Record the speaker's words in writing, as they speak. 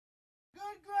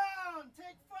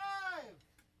take 5.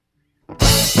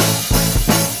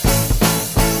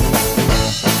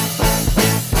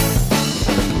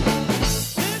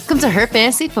 Welcome to Her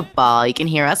Fantasy Football. You can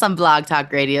hear us on Blog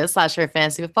Talk Radio / Her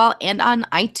Fantasy Football and on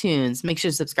iTunes. Make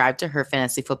sure to subscribe to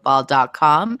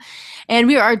herfantasyfootball.com. And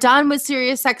we are done with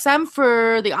SiriusXM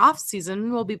for the off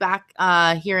season. We'll be back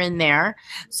here and there.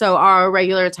 So our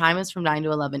regular time is from 9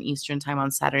 to 11 Eastern time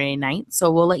on Saturday night.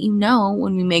 So we'll let you know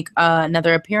when we make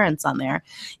another appearance on there.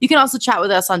 You can also chat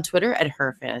with us on Twitter at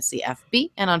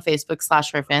HerFantasyFB and on Facebook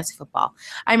 / Her Fantasy Football.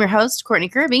 I'm your host, Courtney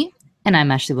Kirby. And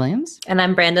I'm Ashley Williams. And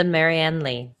I'm Brandon Marianne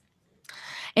Lee.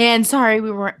 And sorry,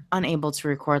 we were unable to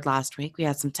record last week. We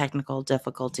had some technical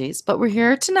difficulties, but we're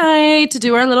here tonight to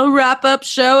do our little wrap-up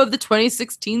show of the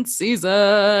 2016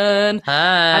 season.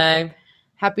 Hi.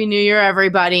 Happy New Year,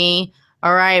 everybody.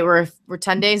 All right, we're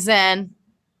 10 days in.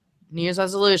 New Year's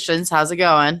resolutions. How's it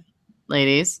going,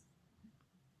 ladies?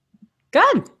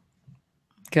 Good.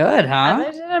 Good, huh?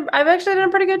 I've actually done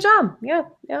a pretty good job. Yeah.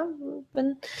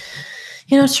 Been,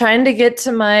 trying to get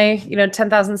to my,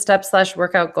 10,000 steps /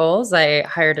 workout goals. I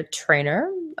hired a trainer,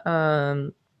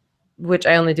 which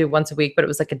I only do once a week, but it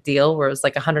was like a deal where it was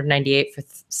like $198 for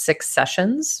 6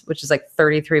 sessions, which is like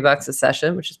 $33 a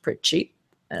session, which is pretty cheap.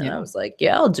 And I was like,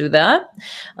 yeah, I'll do that.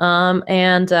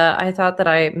 And I thought that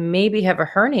I maybe have a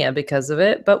hernia because of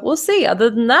it, but we'll see. Other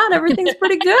than that, everything's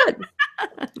pretty good.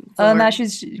 That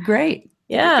she's great.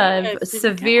 Yeah, I have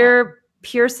severe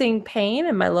piercing pain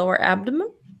in my lower abdomen.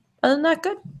 Other than that,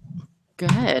 good.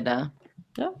 Good.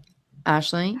 Yeah.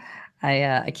 Ashley?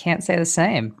 I can't say the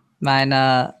same. Mine,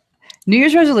 New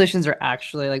Year's resolutions are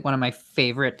actually like one of my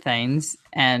favorite things.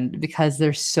 And because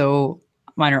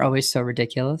mine are always so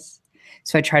ridiculous.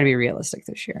 So I try to be realistic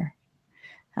this year.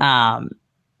 To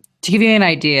give you an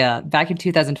idea, back in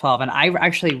 2012, and I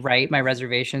actually write my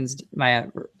resolutions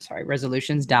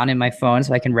down in my phone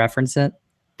so I can reference it.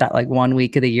 That like 1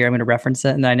 week of the year, I'm going to reference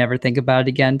it, and then I never think about it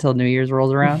again until New Year's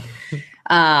rolls around.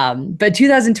 But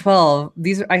 2012,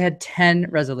 I had 10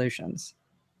 resolutions.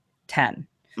 10.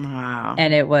 Wow.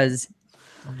 And it was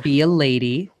be a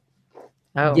lady,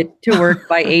 Oh. get to work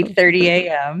by 8:30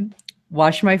 a.m.,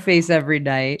 wash my face every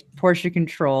night, portion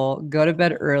control, go to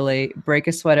bed early, break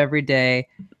a sweat every day,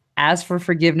 ask for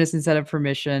forgiveness instead of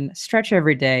permission, stretch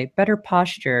every day, better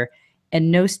posture,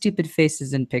 and no stupid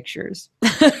faces in pictures.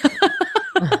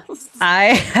 I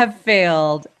have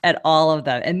failed at all of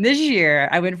them. And this year,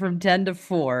 I went from 10 to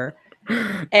 4.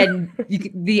 And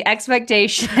the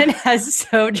expectation has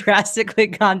so drastically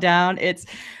gone down. It's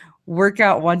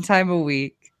workout 1 time a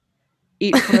week,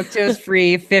 eat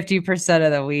fructose-free 50%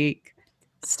 of the week,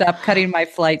 stop cutting my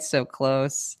flights so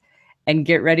close, and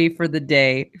get ready for the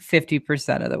day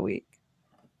 50% of the week.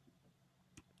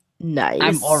 Nice.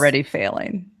 I'm already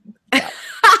failing. Yeah.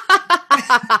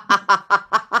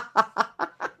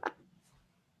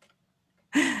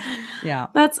 Yeah.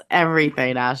 That's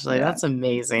everything, Ashley. Yeah. That's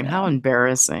amazing. How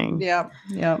embarrassing. Yeah.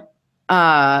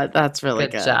 That's really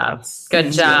good. Job.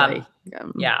 Good job. Really,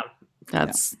 Yeah.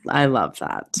 I love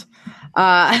that.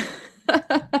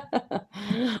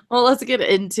 Well, let's get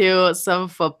into some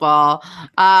football.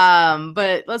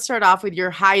 But let's start off with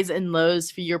your highs and lows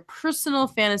for your personal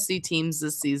fantasy teams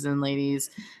this season,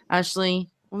 ladies. Ashley,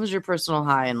 what was your personal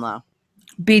high and low?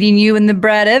 Beating you in the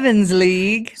Brad Evans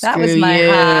League. That was my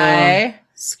high.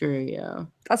 Screw you.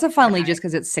 That's a fun league just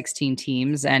because it's 16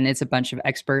 teams and it's a bunch of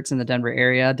experts in the Denver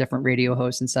area, different radio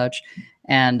hosts and such.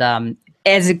 And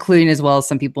as including as well as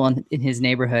some people in his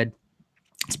neighborhood.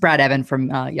 It's Brad Evan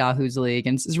from Yahoo's league.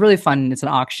 And it's really fun. It's an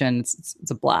auction. It's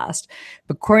a blast.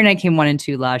 But Corey and I came 1 and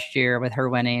 2 last year with her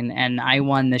winning. And I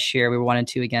won this year. We were 1 and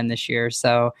 2 again this year.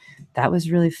 So that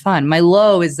was really fun. My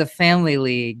low is the family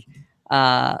league.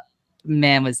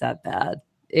 Man, was that bad.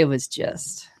 It was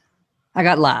just, I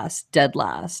got dead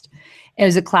last. It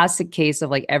was a classic case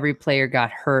of like every player got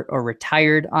hurt or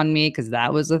retired on me because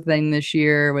that was a thing this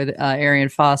year with Arian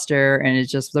Foster. And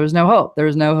it's just, there was no hope. There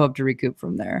was no hope to recoup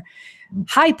from there.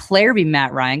 High player be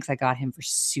Matt Ryan because I got him for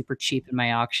super cheap in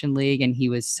my auction league and he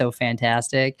was so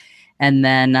fantastic. And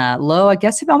then low, I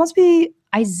guess it almost be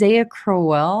Isaiah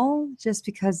Crowell just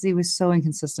because he was so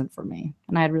inconsistent for me.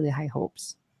 And I had really high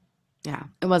hopes. Yeah,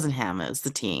 it wasn't him. It was the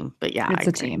team. But yeah, it's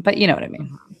a team. But you know what I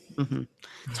mean. Mm-hmm.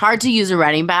 It's hard to use a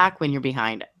running back when you're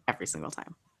behind every single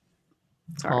time.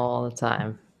 It's hard. All the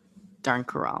time. Darn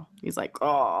Corral. He's like,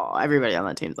 oh, everybody on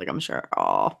that team's like, I'm sure.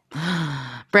 Oh,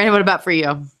 Brandon, what about for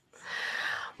you?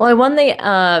 Well, I won the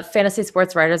Fantasy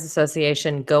Sports Writers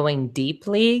Association Going Deep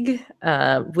League,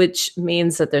 which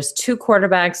means that there's 2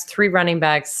 quarterbacks, 3 running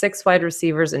backs, 6 wide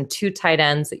receivers, and 2 tight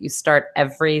ends that you start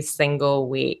every single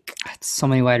week. So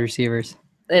many wide receivers.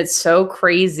 It's so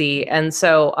crazy. And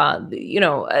so,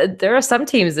 there are some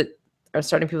teams that are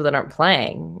starting people that aren't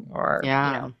playing or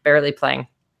barely playing.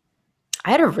 I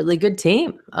had a really good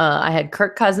team. I had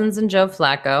Kirk Cousins and Joe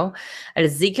Flacco. I had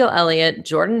Ezekiel Elliott,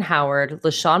 Jordan Howard,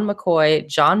 LaShawn McCoy,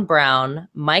 John Brown,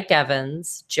 Mike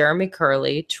Evans, Jeremy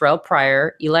Curley, Terrell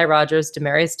Pryor, Eli Rogers,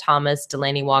 Demaryius Thomas,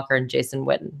 Delaney Walker, and Jason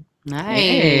Witten. Nice.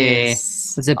 Hey.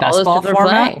 Was it best ball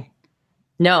format?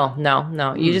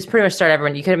 No. You just pretty much start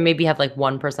everyone. You could maybe have like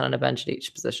one person on a bench at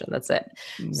each position. That's it.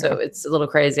 Yeah. So it's a little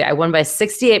crazy. I won by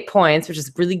 68 points, which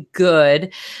is really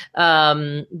good.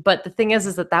 But the thing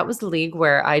is that was the league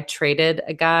where I traded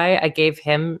a guy. I gave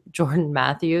him Jordan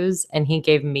Matthews and he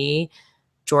gave me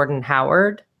Jordan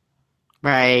Howard.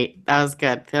 Right. That was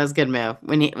good. That was a good move.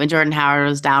 When Jordan Howard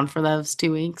was down for those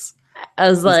 2 weeks. I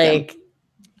was like,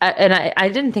 I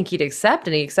didn't think he'd accept,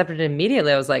 and he accepted it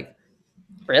immediately. I was like,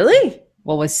 really?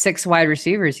 Well, with 6 wide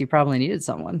receivers, you probably needed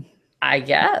someone. I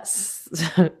guess.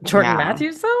 Jordan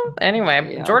Matthews, though?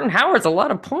 Anyway, Jordan Howard's a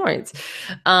lot of points.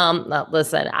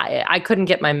 Listen, I couldn't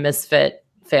get my misfit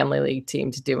family league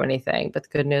team to do anything, but the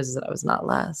good news is that I was not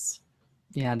last.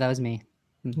 Yeah, that was me.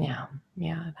 Mm-hmm.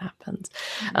 Yeah, it happens.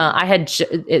 I had,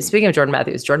 speaking of Jordan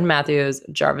Matthews,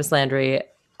 Jarvis Landry,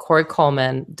 Corey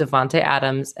Coleman, Devontae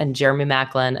Adams, and Jeremy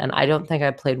Maclin, and I don't think I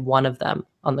played one of them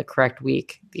on the correct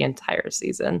week the entire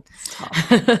season.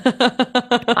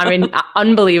 I mean,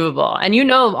 unbelievable.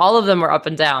 And all of them were up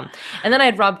and down. And then I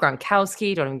had Rob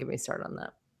Gronkowski. Don't even get me started on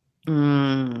that.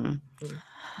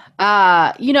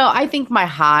 I think my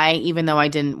high, even though I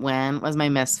didn't win, was my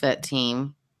misfit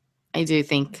team. I do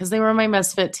think because they were my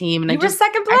misfit team, and you were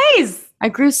second place. I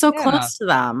grew so close to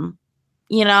them.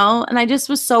 And I just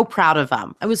was so proud of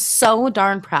them. I was so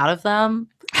darn proud of them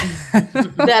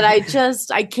that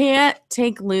I can't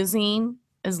take losing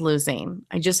as losing.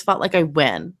 I just felt like I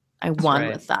won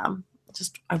with them.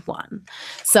 I won.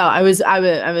 So I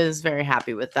was very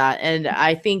happy with that. And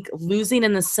I think losing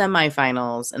in the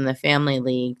semifinals in the family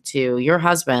league to your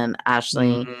husband,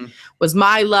 Ashley, was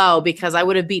my low, because I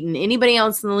would have beaten anybody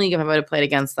else in the league if I would have played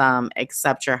against them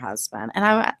except your husband. And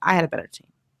I had a better team.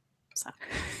 So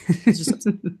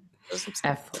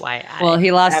FYI. Well,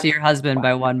 he lost to your husband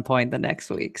by 1 point the next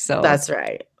week. So that's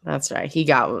right. He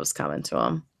got what was coming to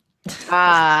him.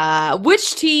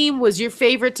 Which team was your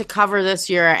favorite to cover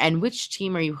this year, and which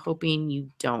team are you hoping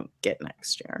you don't get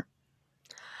next year?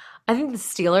 I think the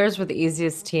Steelers were the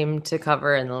easiest team to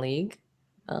cover in the league.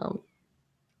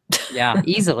 Yeah,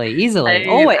 easily.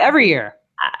 Every year.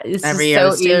 Every year,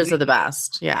 the Steelers are the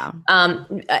best. Yeah.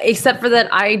 Except for that,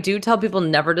 I do tell people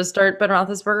never to start Ben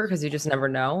Roethlisberger because you just never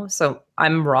know. So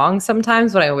I'm wrong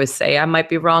sometimes when I always say I might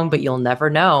be wrong, but you'll never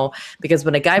know, because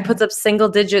when a guy puts up single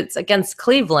digits against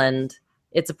Cleveland,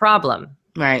 it's a problem.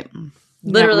 Right.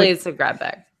 Literally, it's a grab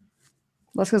bag.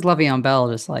 That's because Le'Veon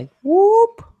Bell just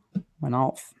whoop went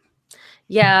off.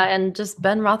 Yeah, and just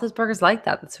Ben Roethlisberger's like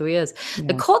that. That's who he is. Yeah.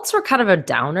 The Colts were kind of a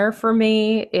downer for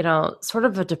me, sort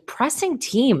of a depressing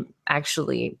team,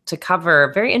 actually, to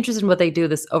cover. Very interested in what they do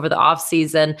this over the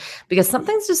offseason, because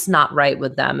something's just not right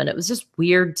with them, and it was just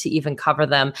weird to even cover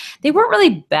them. They weren't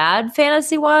really bad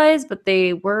fantasy-wise, but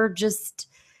they were just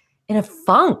in a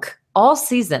funk all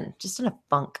season, just in a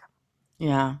funk.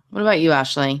 Yeah. What about you,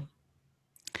 Ashley?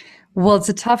 Well, it's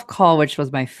a tough call, which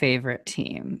was my favorite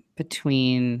team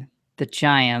between the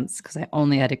Giants, because I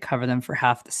only had to cover them for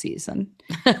half the season.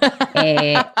 So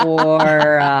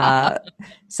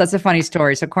that's a funny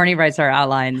story. So Courtney writes our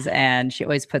outlines, and she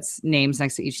always puts names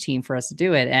next to each team for us to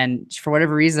do it. And for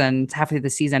whatever reason, halfway through the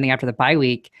season, ending after the bye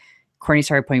week, Courtney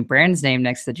started putting Brandon's name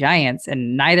next to the Giants,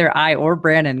 and neither I or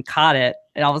Brandon caught it.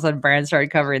 And all of a sudden, Brandon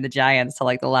started covering the Giants till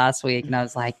the last week, and I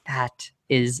was like, that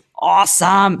is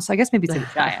awesome. So I guess maybe it's the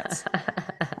Giants.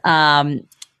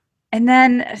 And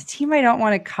then a team I don't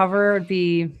want to cover would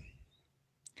be,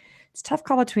 it's a tough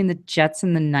call between the Jets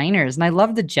and the Niners. And I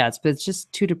love the Jets, but it's just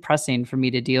too depressing for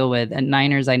me to deal with. And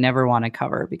Niners I never want to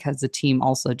cover because the team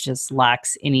also just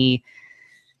lacks any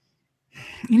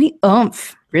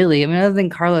oomph, really. I mean, other than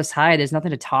Carlos Hyde, there's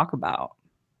nothing to talk about.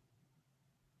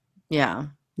 Yeah.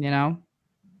 Yeah.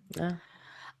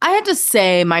 I had to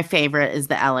say my favorite is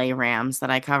the LA Rams that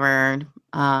I covered.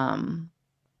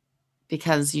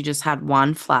 Because you just had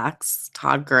one flex,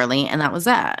 Todd Gurley, and that was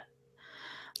it.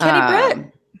 Kenny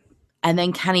Britt. And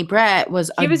then Kenny Britt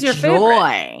was he a was your joy.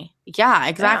 Favorite. Yeah,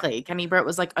 exactly. Yeah. Kenny Britt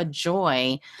was like a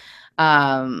joy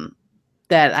that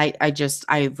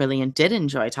I really did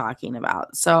enjoy talking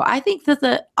about. So I think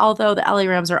that although the LA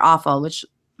Rams are awful, which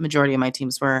majority of my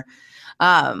teams were,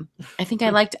 I think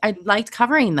I liked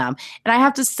covering them. And I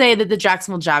have to say that the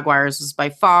Jacksonville Jaguars was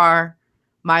by far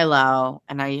my low,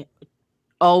 and I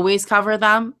always cover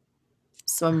them.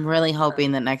 So I'm really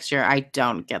hoping that next year I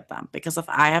don't get them, because if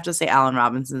I have to say Allen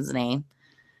Robinson's name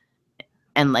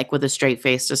and like with a straight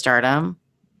face to start him,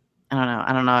 I don't know.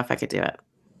 I don't know if I could do it.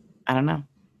 I don't know.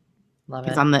 Love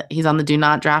He's it. he's on the do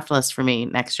not draft list for me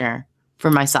next year,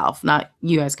 for myself. Not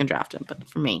you guys can draft him, but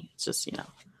for me, it's just,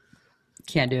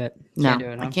 Can't do it. no, Can't do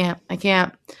it. Huh? I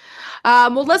can't.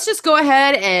 Well, let's just go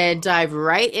ahead and dive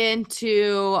right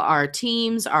into our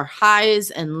teams, our highs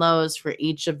and lows for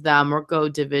each of them. We'll go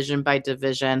division by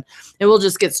division, and we'll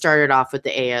just get started off with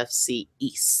the AFC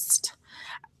East.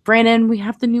 Brandon, we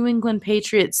have the New England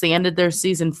Patriots. They ended their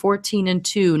season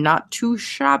 14-2. Not too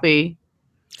shabby.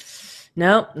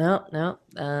 No.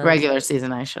 Regular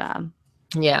season, I should add.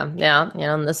 Yeah.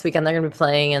 And this weekend they're going to be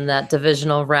playing in that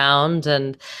divisional round,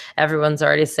 and everyone's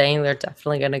already saying they're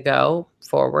definitely going to go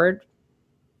forward.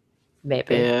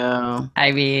 Maybe. Ew.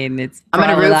 I mean, I'm going to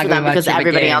probably root not for gonna them be because much of a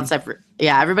everybody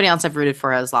game. else I've rooted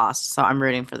for has lost. So I'm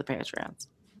rooting for the Patriots.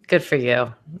 Good for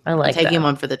you. I like Taking that.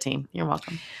 one for the team. You're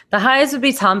welcome. The highs would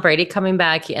be Tom Brady coming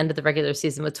back. He ended the regular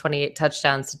season with 28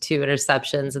 touchdowns to 2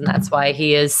 interceptions, and that's why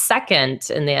he is second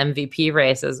in the MVP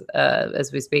race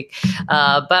as we speak.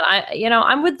 But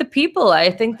I'm with the people. I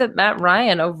think that Matt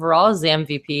Ryan overall is the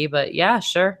MVP. But yeah,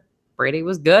 sure, Brady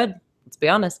was good. Let's be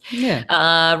honest. Yeah.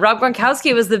 Rob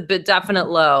Gronkowski was the definite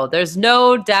low. There's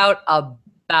no doubt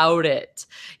about it.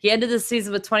 He ended the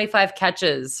season with 25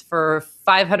 catches for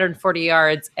 540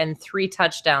 yards and 3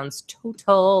 touchdowns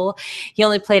total. He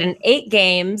only played in 8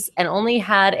 games and only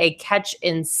had a catch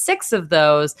in 6 of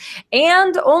those,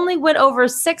 and only went over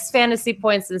 6 fantasy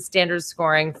points in standard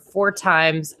scoring 4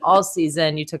 times all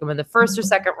season. You took him in the first or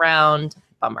second round.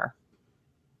 Bummer.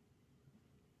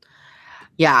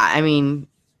 Yeah, I mean,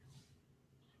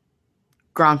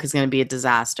 Gronk is going to be a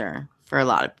disaster for a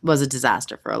lot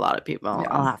of people. Yeah.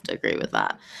 I'll have to agree with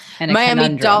that. And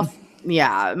Miami Dolphins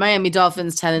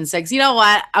 10-6. You know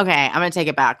what? Okay, I'm going to take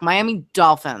it back. Miami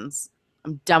Dolphins.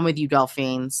 I'm done with you,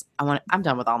 Dolphins. I'm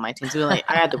done with all my teams. Really,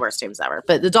 I had the worst teams ever,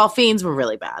 but the Dolphins were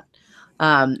really bad.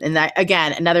 And that,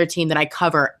 again, another team that I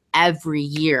cover every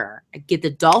year. I get the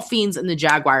Dolphins and the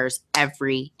Jaguars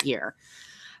every year.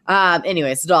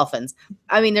 Anyways, the Dolphins.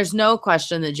 I mean, there's no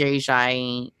question that Jay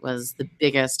Ajayi was the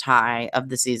biggest high of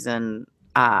the season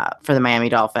for the Miami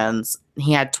Dolphins.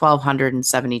 He had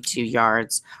 1,272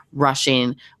 yards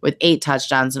rushing with 8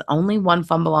 touchdowns and only 1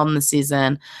 fumble on the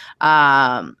season.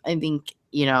 I think,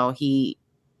 he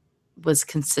was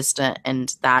consistent,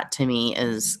 and that to me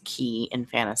is key in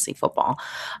fantasy football.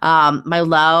 My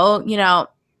low,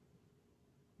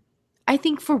 I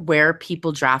think for where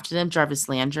people drafted him, Jarvis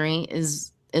Landry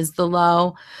is the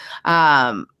low.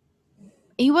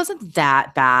 He wasn't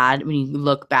that bad when you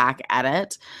look back at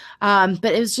it.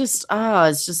 But it was just,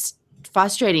 it's just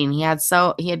frustrating. He had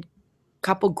a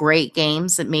couple great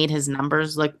games that made his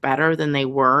numbers look better than they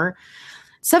were.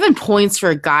 7 points for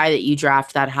a guy that you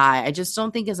draft that high, I just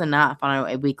don't think is enough on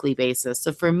a weekly basis.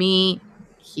 So for me,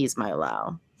 he's my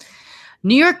low.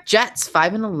 New York Jets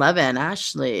 5-11.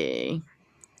 Ashley.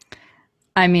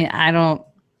 I mean, I don't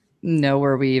know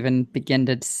where we even begin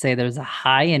to say there's a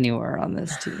high anywhere on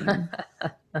this team.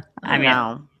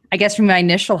 I guess from my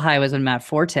initial high was when Matt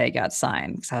Forte got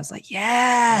signed, because I was like,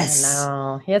 yes. I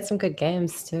know. He had some good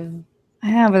games too.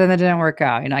 Yeah, but then that didn't work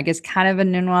out. I guess kind of a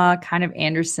Nunwa, kind of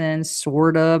Anderson,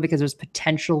 sort of, because there's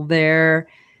potential there.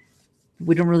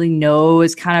 We don't really know.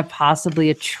 It's kind of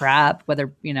possibly a trap,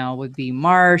 whether, would be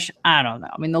Marsh. I don't know.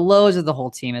 I mean, the lows of the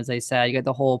whole team, as I said, you got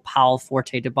the whole Powell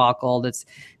Forte debacle that's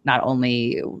not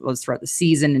only was throughout the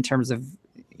season in terms of,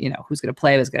 who's going to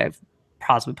play, who's going to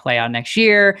possibly play out next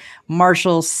year.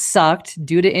 Marshall sucked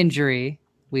due to injury,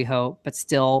 we hope, but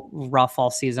still rough all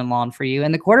season long for you.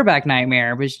 And the quarterback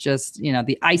nightmare was just,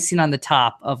 the icing on the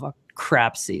top of a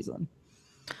crap season.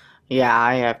 Yeah,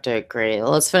 I have to agree.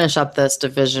 Let's finish up this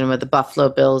division with the Buffalo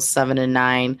Bills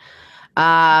 7-9.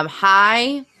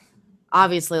 High,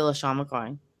 obviously LaShawn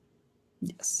McCoy.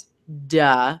 Yes.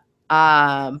 Duh.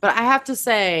 But I have to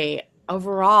say,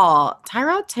 overall,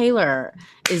 Tyrod Taylor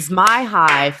is my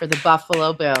high for the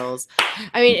Buffalo Bills.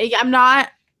 I mean, I'm not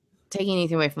taking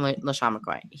anything away from LaShawn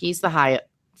McCoy. He's the high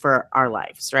for our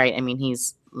lives, right? I mean,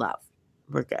 he's love.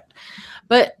 We're good.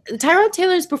 But Tyrod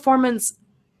Taylor's performance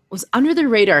was under the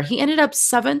radar. He ended up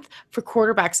 7th for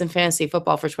quarterbacks in fantasy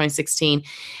football for 2016,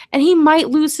 and he might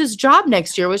lose his job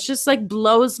next year, which just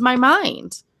blows my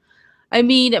mind. I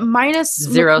mean, minus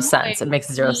 0 cents. It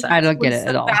makes 0 cents. I don't get it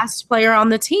at all. The best player on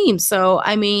the team. So,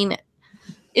 I mean,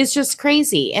 it's just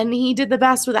crazy. And he did the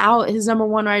best without his number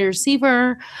 1 wide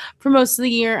receiver for most of the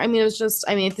year. I mean, it's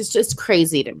just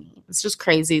crazy to me. It's just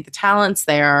crazy. The talent's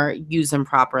there. Use them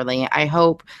properly. I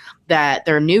hope that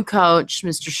their new coach,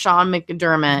 Mr. Sean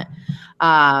McDermott,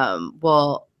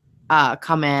 will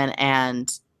come in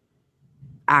and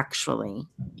actually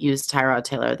use Tyrod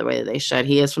Taylor the way that they should.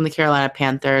 He is from the Carolina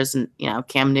Panthers, and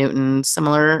Cam Newton,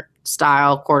 similar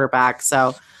style quarterback,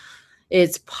 so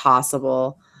it's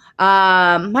possible.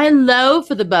 My low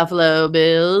for the Buffalo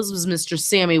Bills was Mr.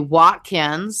 Sammy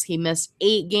Watkins. He missed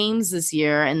 8 games this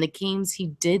year, and the games he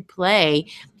did play,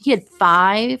 he had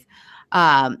 5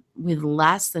 with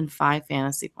less than 5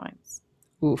 fantasy points.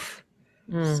 Oof.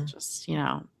 It's just,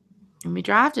 and we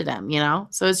drafted him,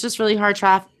 so it's just really hard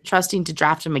trusting to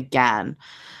draft him again,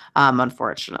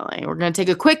 unfortunately. We're going to take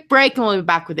a quick break, and we'll be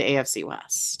back with the AFC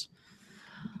West.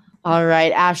 All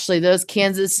right, Ashley, those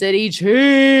Kansas City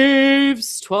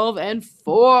Chiefs,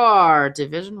 12-4,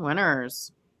 division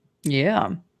winners.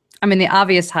 Yeah. I mean, the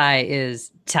obvious high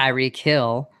is Tyreek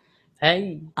Hill.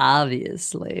 Hey.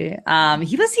 Obviously.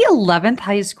 He was the 11th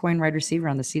highest scoring wide receiver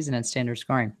on the season in standard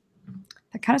scoring.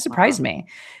 That kind of surprised me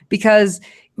because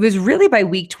it was really by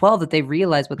week 12 that they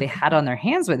realized what they had on their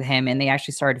hands with him, and they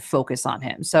actually started to focus on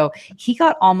him. So he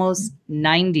got almost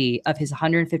 90 of his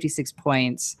 156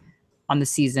 points on the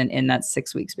season in that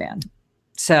 6-week span.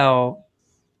 So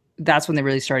that's when they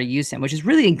really started to use him, which is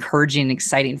really encouraging and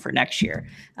exciting for next year.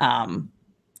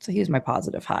 So he was my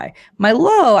positive high. My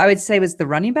low, I would say, was the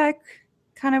running back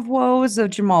kind of woes of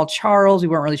Jamal Charles. We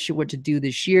weren't really sure what to do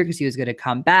this year because he was going to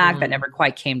come back. That never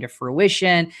quite came to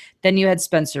fruition. Then you had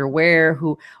Spencer Ware,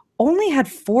 who only had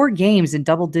 4 games in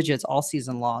double digits all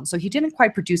season long. So he didn't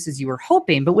quite produce as you were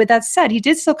hoping. But with that said, he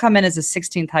did still come in as the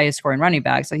 16th highest scoring running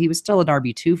back. So he was still an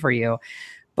RB2 for you.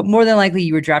 But more than likely,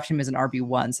 you were drafting him as an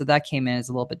RB1. So that came in as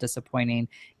a little bit disappointing.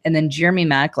 And then Jeremy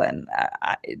Maclin,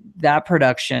 that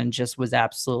production just was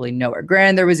absolutely nowhere.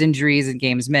 Granted, there was injuries and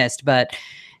games missed, but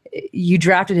you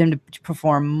drafted him to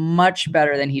perform much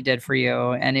better than he did for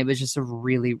you. And it was just a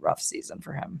really rough season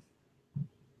for him.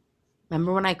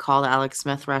 Remember when I called Alex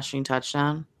Smith rushing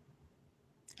touchdown?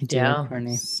 Yeah.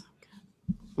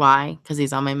 Why? Because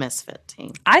he's on my misfit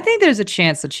team. I think there's a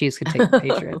chance the Chiefs could take the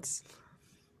Patriots.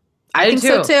 I think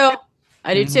so too.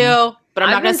 I do too. But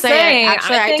I'm not going to say it.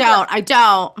 Actually, I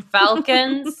don't.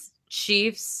 Falcons,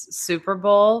 Chiefs, Super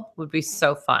Bowl would be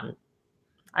so fun.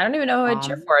 I don't even know who I'd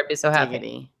cheer for. I'd be so happy.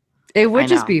 Diggity. It would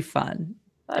just be fun.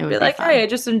 I'd be like, hey, I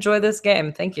just enjoy this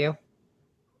game. Thank you.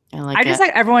 I just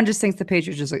like everyone just thinks the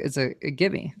Patriots is a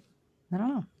gimme. I don't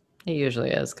know. It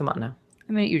usually is. Come on now.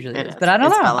 I mean, it usually is, but I don't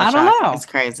know. I don't know. It's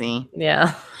crazy.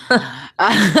 Yeah.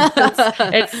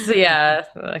 Yeah.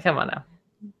 Come on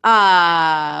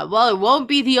now. Well, it won't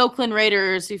be the Oakland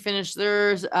Raiders who finished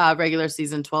their regular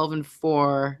season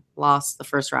 12-4, lost the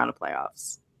first round of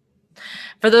playoffs.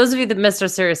 For those of you that missed our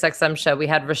SiriusXM show, we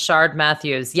had Rashard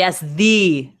Matthews. Yes,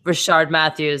 the Rashard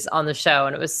Matthews on the show.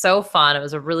 And it was so fun. It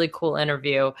was a really cool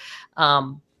interview.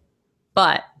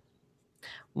 But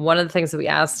one of the things that we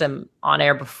asked him on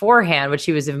air beforehand, which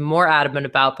he was even more adamant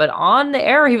about, but on the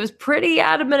air, he was pretty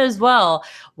adamant as well.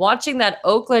 Watching that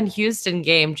Oakland-Houston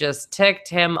game just ticked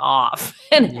him off.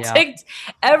 And it ticked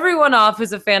everyone off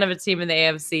who's a fan of a team in the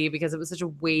AFC because it was such a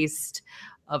waste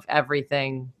of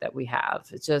everything that we have.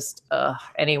 It's just,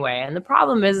 anyway. And the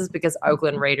problem is because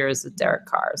Oakland Raiders with Derek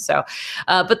Carr. So,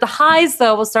 but the highs,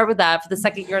 though, we'll start with that. For the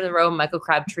second year in a row, Michael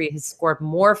Crabtree has scored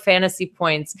more fantasy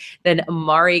points than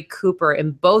Amari Cooper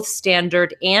in both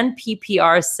standard and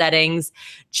PPR settings.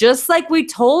 Just like we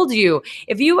told you,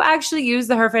 if you actually use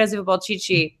the Her Fantasy Football cheat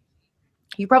sheet,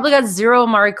 you probably got 0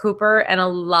 Amari Cooper and a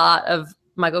lot of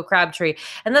Michael Crabtree.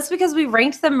 And that's because we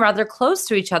ranked them rather close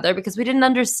to each other because we didn't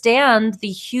understand the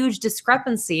huge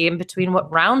discrepancy in between what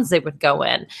rounds they would go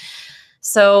in.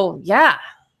 So, yeah.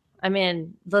 I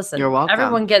mean, listen, you're welcome.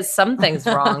 Everyone gets some things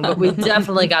wrong, but we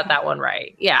definitely got that one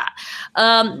right. Yeah.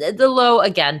 The low,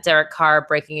 again, Derek Carr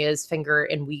breaking his finger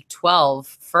in week 12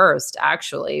 first,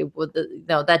 actually, with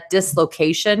that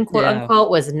dislocation, quote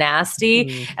unquote, was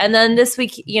nasty. And then this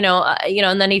week,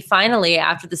 and then he finally,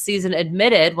 after the season,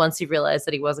 admitted, once he realized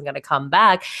that he wasn't going to come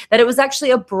back, that it was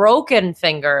actually a broken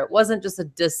finger. It wasn't just a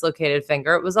dislocated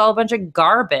finger. It was all a bunch of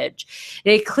garbage.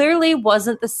 It clearly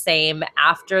wasn't the same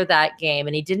after that game,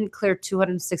 and he didn't clear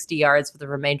 260 yards for the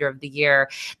remainder of the year.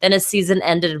 Then his season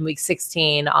ended in week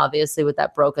 16, obviously with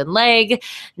that broken leg.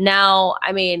 Now,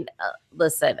 I mean,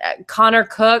 listen, Connor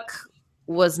Cook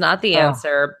was not the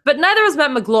answer, but neither was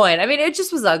Matt McGloin. I mean, it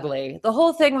just was ugly. The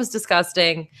whole thing was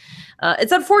disgusting.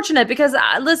 It's unfortunate because,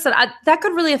 that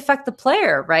could really affect the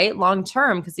player, right? Long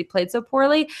term, because he played so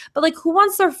poorly. But who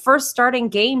wants their first starting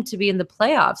game to be in the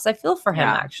playoffs? I feel for him,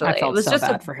 actually. It was so just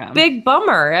bad for him. Big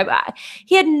bummer.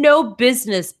 He had no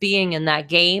business being in that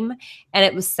game. And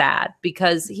it was sad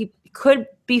because he could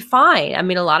be fine. I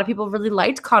mean, a lot of people really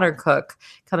liked Connor Cook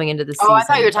coming into the season. Oh, I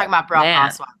thought you were talking about Brock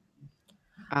Osweiler.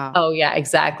 Oh yeah,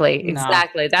 exactly. No,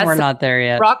 Exactly. we're not there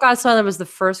yet. Brock Osweiler was the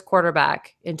first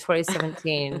quarterback in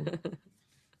 2017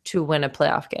 to win a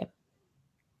playoff game.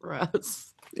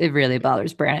 Gross. It really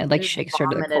bothers Brandon. It like Just shakes her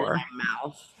to the vomited in core. my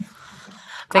mouth.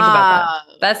 Think about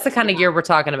that. That's the kind of year we're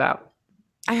talking about.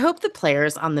 I hope the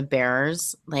players on the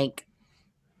Bears like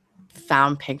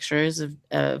found pictures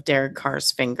of Derek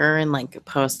Carr's finger and like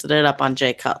posted it up on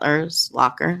Jay Cutler's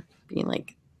locker, being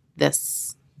like,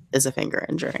 "This is a finger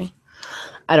injury."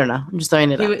 I don't know. I'm just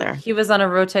throwing it out there. He was on a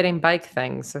rotating bike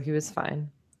thing, so he was fine.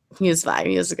 He was fine.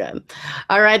 He was good.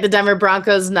 All right, the Denver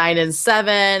Broncos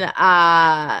 9-7.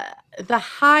 The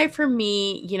high for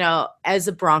me, as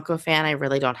a Bronco fan, I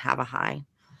really don't have a high.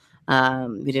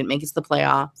 We didn't make it to the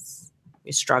playoffs.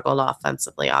 We struggled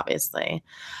offensively, obviously.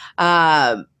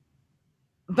 But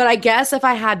I guess if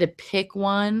I had to pick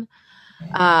one,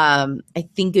 I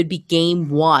think it'd be game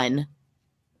one.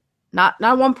 Not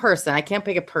one person. I can't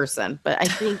pick a person, but I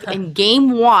think in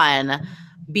game one,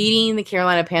 beating the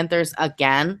Carolina Panthers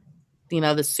again,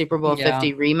 the Super Bowl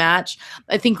 50 rematch,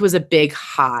 I think was a big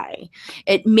high.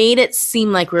 It made it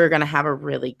seem like we were going to have a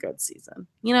really good season.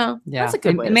 That's a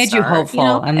good way. It made you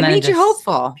hopeful. It made you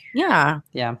hopeful. Yeah.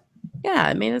 Yeah. Yeah.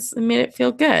 It made it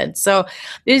feel good. So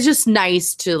it's just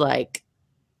nice to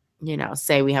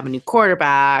say we have a new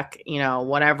quarterback,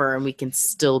 whatever, and we can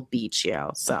still beat you.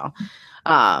 So,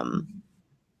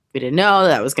 we didn't know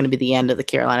that was going to be the end of the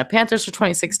Carolina Panthers for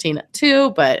 2016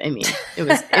 too, but I mean,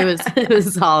 it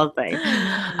was all a thing.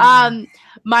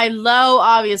 My low,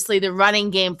 obviously, the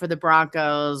running game for the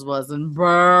Broncos was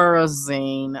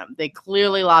embarrassing. They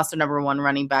clearly lost their number one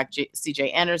running back,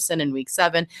 CJ Anderson, in week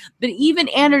 7, but even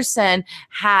Anderson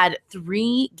had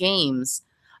 3 games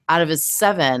out of his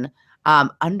 7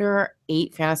 under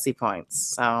 8 fantasy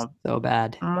points. So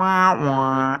bad.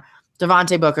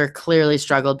 Devontae Booker clearly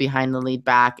struggled behind the lead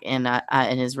back in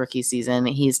his rookie season.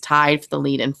 He's tied for the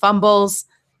lead in fumbles.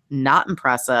 Not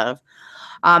impressive.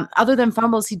 Other than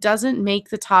fumbles, he doesn't make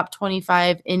the top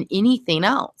 25 in anything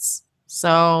else.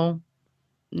 So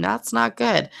that's not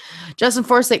good. Justin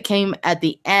Forsett came at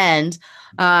the end,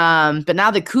 but now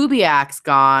that Kubiak's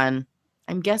gone,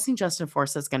 I'm guessing Justin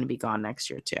Forsett's going to be gone next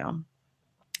year too.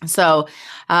 So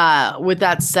with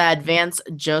that said, Vance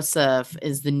Joseph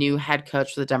is the new head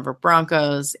coach for the Denver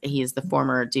Broncos. He is the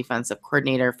former defensive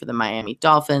coordinator for the Miami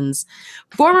Dolphins,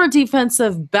 former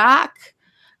defensive back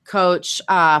coach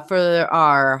for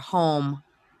our home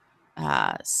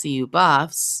CU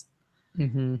Buffs.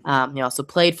 Mm-hmm. He also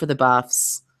played for the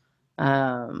Buffs.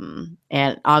 And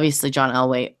obviously John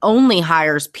Elway only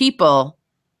hires people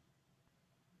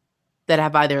that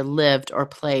have either lived or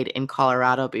played in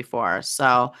Colorado before.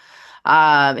 So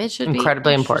it should be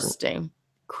incredibly important.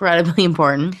 Incredibly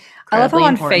important. I love how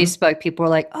on Facebook people are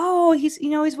like, oh, he's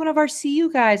one of our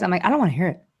CU guys. I'm like, I don't want to hear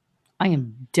it. I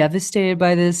am devastated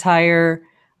by this hire.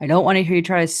 I don't want to hear you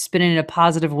try to spin it in a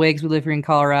positive way because we live here in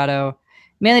Colorado.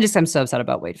 Mainly just I'm so upset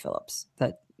about Wade Phillips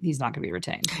that he's not going to be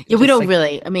retained. Yeah, we don't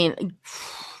really. I mean,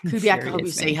 Kubiak, I hope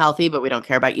you stay healthy, but we don't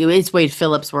care about you. It's Wade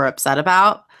Phillips we're upset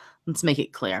about. Let's make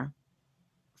it clear.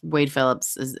 Wade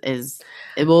Phillips is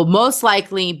it will most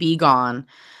likely be gone.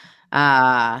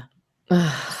 I'm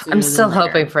still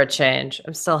hoping for a change.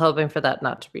 I'm still hoping for that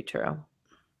not to be true.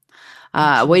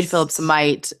 Wade Phillips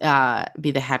might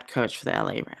be the head coach for the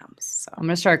LA Rams. So I'm going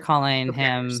to start calling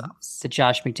him the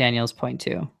Josh McDaniels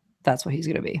 0.2. That's what he's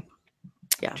going to be.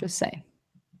 Yeah. Just saying.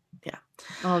 Yeah.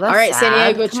 Oh, that's all right, sad.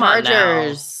 San Diego Come on now.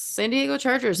 Chargers. San Diego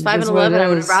Chargers, 5-11. I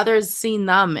would have rather seen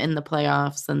them in the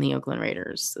playoffs than the Oakland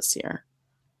Raiders this year.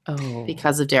 Oh,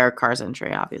 Because of Derek Carr's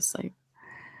injury, obviously.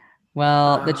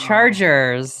 Well, the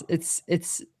Chargers, it's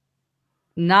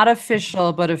not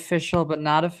official, but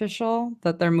not official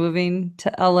that they're moving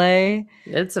to LA.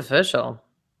 it's official.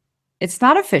 It's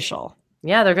not official.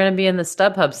 Yeah, they're going to be in the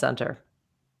StubHub Center.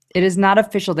 It is not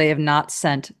official. They have not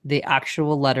sent the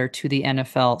actual letter to the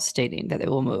NFL stating that they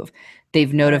will move.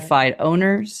 They've notified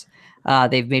owners.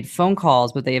 They've made phone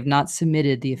calls, but they have not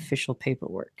submitted the official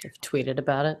paperwork. They've tweeted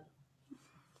about it.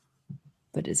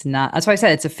 But it's not. That's why I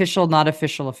said it's official, not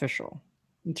official.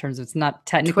 In terms of it's not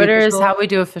technically Twitter official. is how we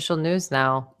do official news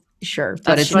now. Sure, That's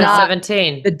but it's not.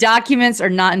 2017. The documents are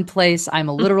not in place. I'm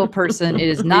a literal person. It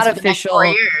is not official. 4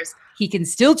 years. He can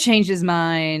still change his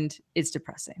mind. It's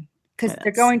depressing because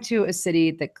they're going to a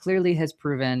city that clearly has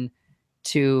proven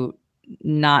to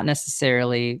not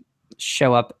necessarily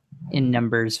show up in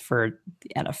numbers for the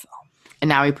NFL. And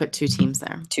now we put 2 teams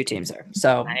there. 2 teams there.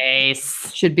 So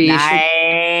Nice. should be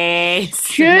Nice.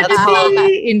 should be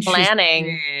Planning.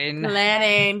 interesting.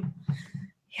 Planning.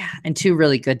 Yeah, and 2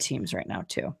 really good teams right now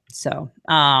too. So,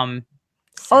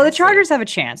 the Chargers have a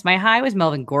chance. My high was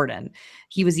Melvin Gordon.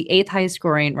 He was the 8th highest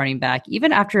scoring running back,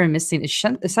 even after missing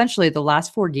essentially the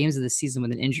last 4 games of the season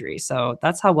with an injury. So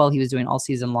that's how well he was doing all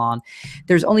season long.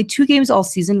 There's only 2 games all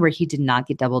season where he did not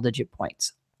get double-digit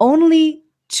points. Only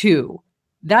 2.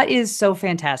 That is so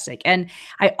fantastic. And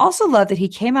I also love that he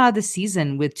came out of the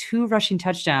season with 2 rushing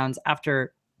touchdowns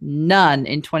after none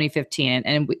in 2015.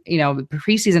 And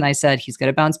preseason, I said, he's going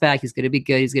to bounce back. He's going to be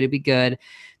good. He's going to be good.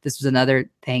 This was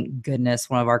another, thank goodness,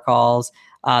 one of our calls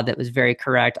that was very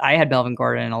correct. I had Melvin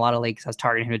Gordon in a lot of leagues. I was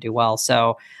targeting him to do well.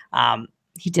 So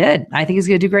he did. I think he's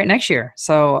going to do great next year.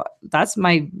 So that's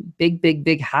my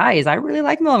big high is I really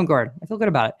like Melvin Gordon. I feel good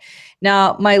about it.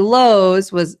 Now, my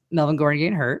lows was Melvin Gordon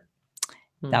getting hurt.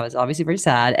 That was obviously very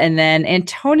sad. And then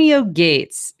Antonio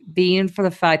Gates being for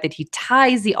the fact that he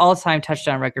ties the all-time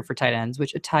touchdown record for tight ends,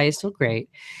 which a tie is still great.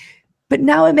 But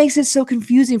now it makes it so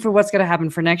confusing for what's going to happen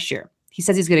for next year. He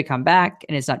says he's going to come back,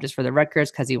 and it's not just for the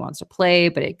records because he wants to play,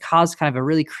 but it caused kind of a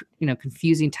really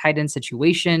confusing tight end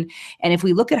situation. And if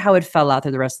we look at how it fell out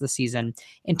through the rest of the season,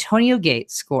 Antonio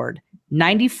Gates scored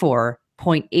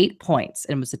 94.8 points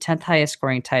and was the 10th highest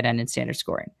scoring tight end in standard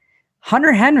scoring.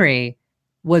 Hunter Henry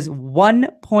was 1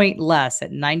 point less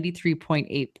at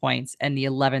 93.8 points and the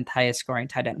 11th highest scoring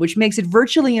tight end, which makes it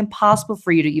virtually impossible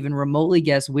for you to even remotely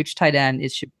guess which tight end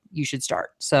you should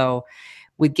start. So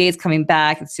with Gates coming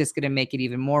back, it's just going to make it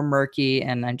even more murky.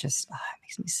 And it makes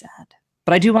me sad.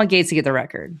 But I do want Gates to get the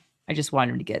record. I just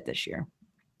want him to get it this year.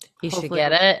 He should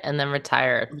get it and then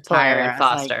retire and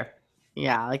Foster.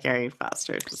 Like Arian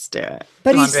Foster, just do it.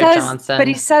 But he says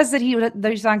that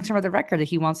he's on some of the record that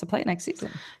he wants to play next season.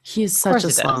 He's such a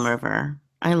slow mover.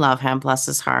 I love him, bless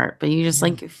his heart. But you just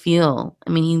feel. I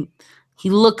mean, he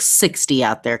looks 60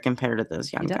 out there compared to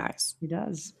those young guys. He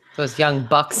does. Those young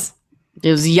bucks.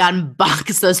 Those young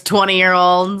bucks. Those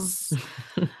 20-year-olds.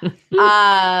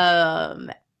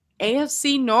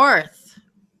 AFC North.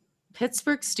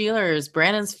 Pittsburgh Steelers,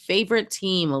 Brandon's favorite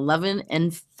team,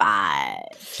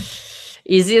 11-5.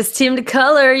 Easiest team to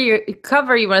cover. You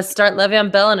want to start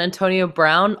Le'Veon Bell and Antonio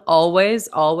Brown. Always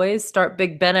start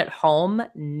Big Ben at home,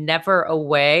 never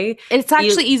away. It's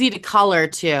actually easy to color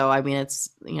too. I mean,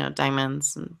 it's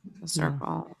diamonds and a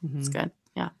circle. Mm-hmm. It's good.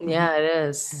 Yeah, it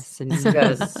is. It's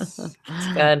good. It's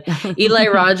good. Eli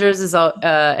Rogers is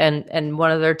and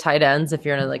one of their tight ends if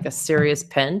you're in a serious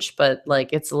pinch, but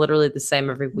it's literally the same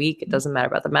every week. It doesn't matter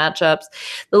about the matchups.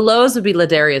 The lows would be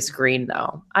Ladarius Green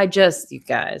though. You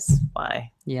guys,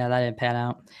 why? Yeah, that didn't pan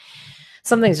out.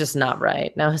 Something's just not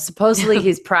right. Now, supposedly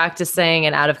he's practicing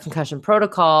and out of concussion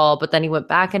protocol, but then he went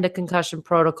back into concussion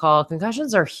protocol.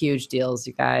 Concussions are huge deals,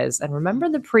 you guys. And remember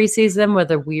the preseason where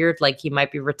the weird, he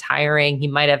might be retiring, he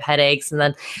might have headaches. And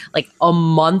then a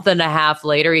month and a half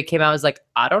later, he came out and was like,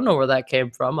 I don't know where that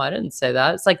came from. I didn't say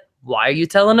that. It's why are you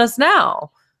telling us now?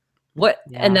 What?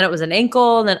 Yeah. And then it was an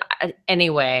ankle. And then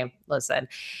anyway, listen,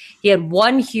 he had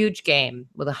one huge game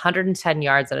with 110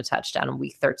 yards and a touchdown in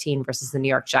week 13 versus the New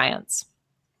York Giants.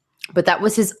 But that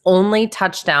was his only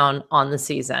touchdown on the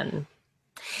season.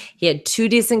 He had 2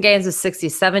 decent games of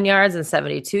 67 yards and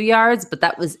 72 yards, but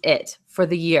that was it for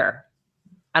the year.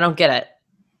 I don't get it.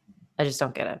 I just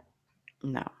don't get it.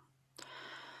 No.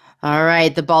 All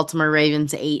right, the Baltimore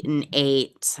Ravens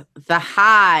 8-8. The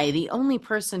high, the only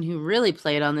person who really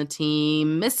played on the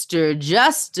team, Mr.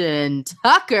 Justin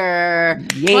Tucker,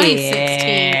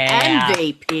 2016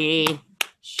 MVP.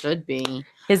 Should be.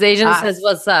 His agent says,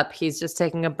 what's up? He's just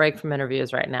taking a break from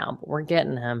interviews right now, but we're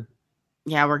getting him.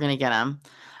 Yeah, we're going to get him.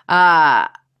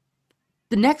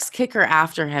 The next kicker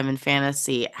after him in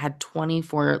fantasy had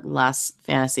 24 less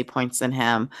fantasy points than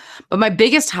him. But my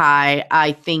biggest high,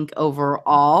 I think,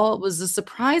 overall was the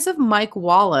surprise of Mike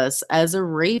Wallace as a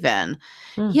Raven.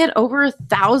 He had over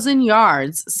 1,000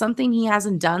 yards, something he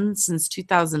hasn't done since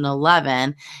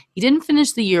 2011. He didn't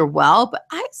finish the year well, but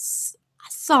I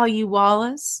saw you,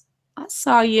 Wallace. I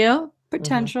saw you.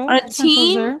 Potential. On a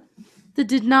team that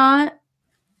did not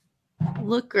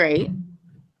look great.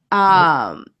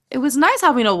 It was nice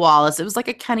having a Wallace. It was like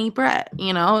a Kenny Brett,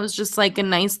 it was just a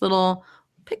nice little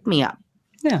pick-me-up.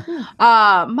 Yeah.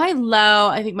 My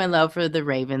low for the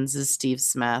Ravens is Steve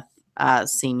Smith,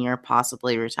 senior,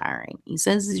 possibly retiring. He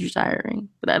says he's retiring,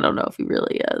 but I don't know if he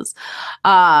really is.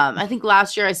 I think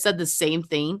last year I said the same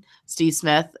thing, Steve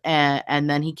Smith, and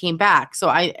then he came back. So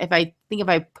if I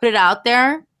put it out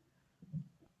there,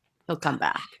 he'll come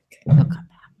back. Come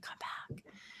back.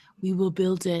 We will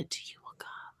build it. You will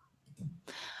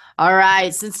come. All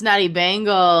right, Cincinnati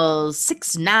Bengals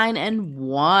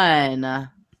 6-9-1. I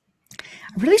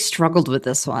really struggled with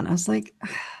this one. I was like,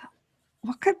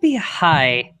 what could be a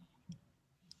high?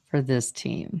 for this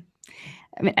team.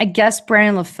 I mean, I guess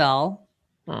Brandon LaFell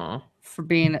for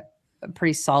being a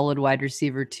pretty solid wide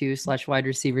receiver 2/wide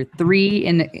receiver 3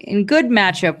 in good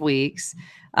matchup weeks.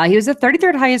 He was the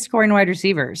 33rd highest scoring wide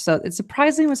receiver. So it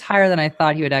surprisingly was higher than I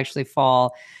thought he would actually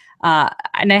fall.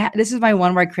 This is my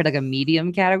one where I create like a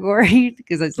medium category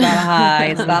because it's not a high,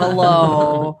 it's not a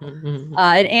low.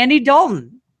 And Andy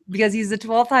Dalton, because he's the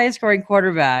 12th highest scoring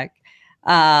quarterback.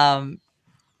 Better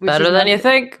than you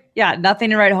think. Yeah, nothing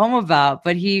to write home about,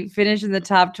 but he finished in the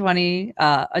top 20.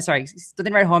 Nothing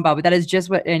to write home about, but that is just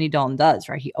what Andy Dalton does,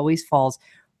 right? He always falls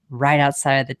right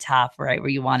outside of the top, right where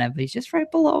you want him, but he's just right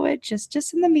below it, just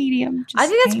in the medium. I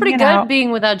think that's pretty good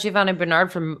being without Giovanni Bernard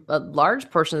from a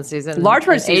large portion of the season.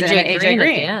 AJ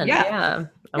Green. Yeah.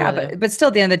 But still,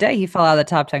 at the end of the day, he fell out of the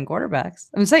top 10 quarterbacks.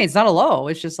 I'm saying it's not a low.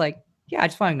 It's just like, I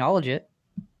just want to acknowledge it.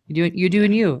 You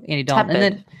doing you, Andy Dalton,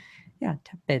 tepid. And then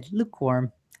tepid,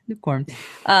 lukewarm.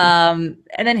 And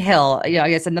then Hill, I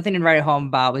guess nothing to write home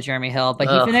about with Jeremy Hill, but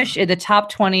he finished in the top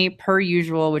 20 per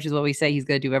usual, which is what we say he's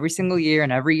going to do every single year.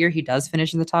 And every year he does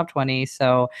finish in the top 20.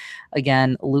 So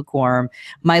again, lukewarm.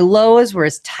 My lows were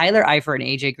Tyler Eifert and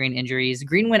AJ Green injuries.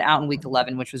 Green went out in week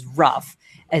 11, which was rough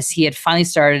as he had finally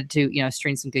started to,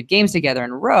 string some good games together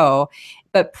in a row.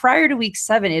 But prior to week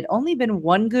 7, it only been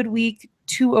one good week,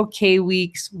 2 okay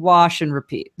weeks, wash and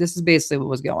repeat. This is basically what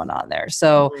was going on there.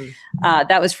 So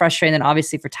that was frustrating. And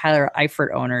obviously for Tyler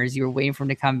Eifert owners, you were waiting for him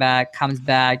to come back, comes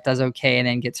back, does okay, and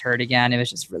then gets hurt again. It was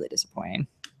just really disappointing.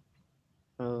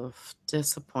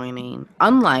 Disappointing.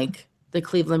 Unlike the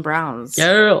Cleveland Browns.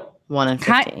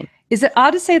 1-15. Is it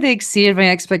odd to say they exceeded my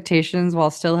expectations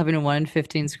while still having a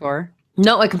 1-15 score?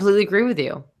 No, I completely agree with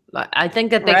you. I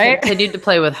think that they continued to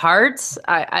play with heart.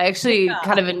 I actually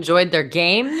kind of enjoyed their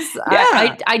games.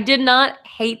 Yeah. I did not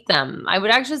hate them. I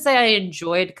would actually say I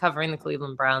enjoyed covering the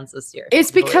Cleveland Browns this year. It's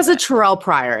because of Terrell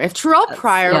Pryor. If Terrell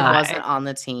Pryor wasn't on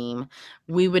the team,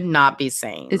 we would not be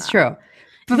saying it's true.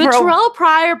 But Terrell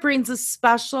Pryor brings a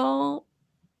special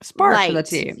spark to the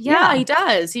team. Yeah, he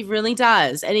does. He really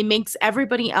does. And he makes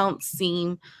everybody else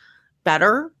seem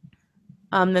better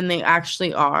than they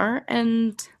actually are.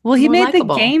 And he made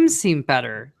likable. The game seem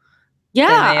better. Yeah.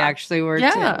 Than they actually were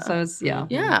too. So it's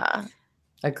Yeah.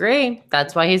 Agree.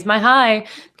 That's why he's my high,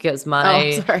 because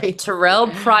my Terrell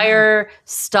Pryor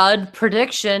stud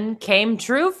prediction came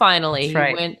true finally. That's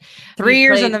right. He went 3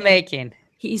 years in the making.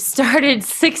 He started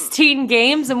 16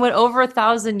 games and went over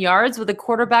 1,000 yards with a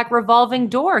quarterback revolving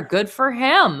door. Good for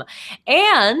him.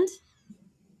 And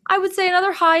I would say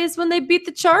another high is when they beat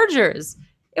the Chargers.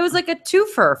 It was like a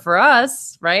twofer for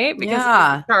us, right? Because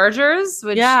the Chargers,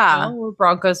 which we're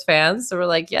Broncos fans. So we're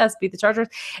like, yes, beat the Chargers.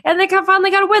 And they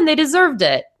finally got a win. They deserved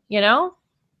it,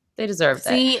 They deserved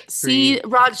it. See,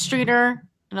 Rod Streeter,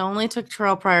 it only took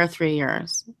Terrell Pryor 3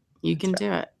 years. You can do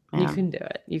it. Man. You can do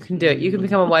it. You can do it. You can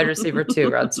become a wide receiver too,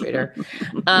 Rod Streeter.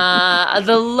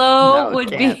 The low would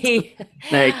be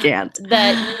no, you can't.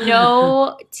 That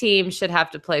no team should have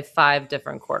to play 5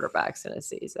 different quarterbacks in a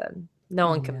season. No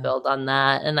one can build on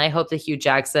that. And I hope that Hugh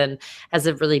Jackson has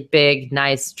a really big,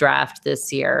 nice draft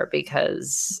this year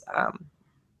because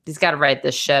he's got to right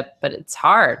this ship, but it's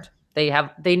hard.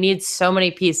 They need so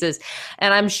many pieces.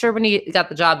 And I'm sure when he got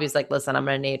the job, he's like, listen, I'm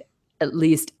going to need at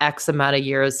least X amount of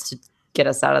years to get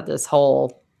us out of this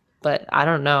hole. But I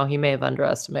don't know. He may have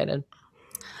underestimated.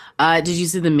 Did you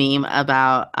see the meme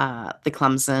about the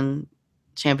Clemson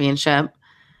championship?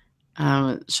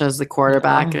 It shows the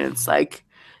quarterback and it's like,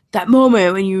 that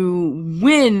moment when you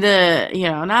win the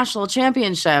national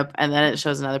championship, and then it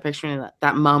shows another picture of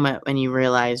that moment when you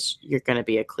realize you're going to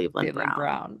be a Cleveland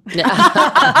Brown. So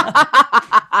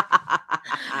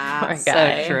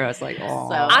true. It's like,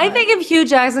 I think if Hugh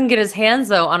Jackson get his hands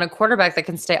though on a quarterback that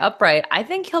can stay upright, I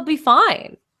think he'll be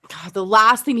fine. God, the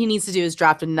last thing he needs to do is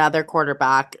draft another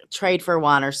quarterback, trade for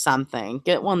one or something.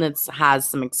 Get one that has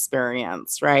some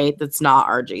experience, right? That's not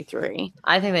RG3.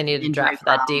 I think they need to draft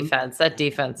that defense. That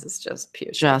defense is just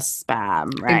pure. Just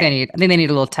spam, right? I think they need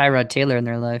a little Tyrod Taylor in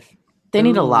their life. They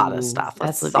need a lot of stuff.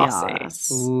 That's be saucy.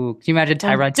 honest. Ooh, can you imagine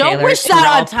Tyrod Taylor? Don't wish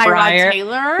that on Tyrod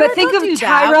Taylor. But think of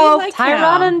Tyrod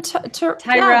and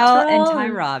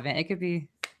Tyrod. Man, it could be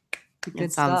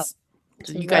good stuff. stuff.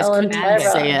 You guys couldn't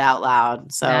say it out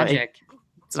loud, so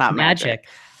it's not magic.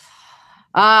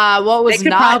 What was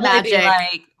not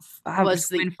magic was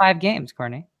win 5 games,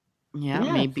 Courtney. Yeah,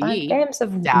 maybe 5 games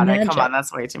of doubt magic. it. Come on,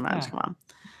 that's way too much. Come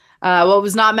on. What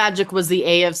was not magic was the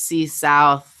AFC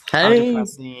South.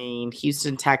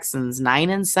 Houston Texans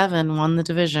 9-7 won the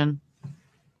division,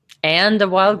 and a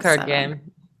wild card game.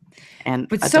 And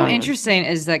what's so interesting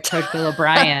is that Coach Bill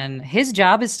O'Brien, his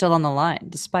job is still on the line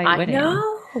despite winning. I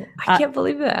know. I can't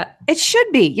believe that. It should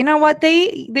be. You know what?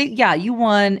 You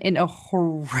won in a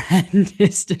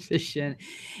horrendous division.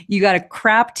 You got a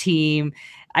crap team.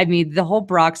 I mean, the whole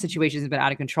Brock situation has been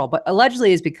out of control, but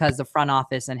allegedly is because the front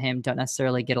office and him don't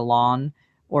necessarily get along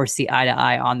or see eye to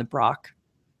eye on the Brock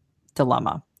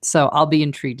dilemma. So I'll be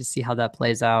intrigued to see how that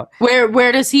plays out.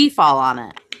 Where does he fall on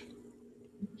it?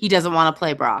 He doesn't want to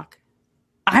play Brock.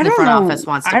 I The don't front know. office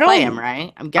wants to play him,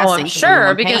 right? I'm Oh, guessing. I'm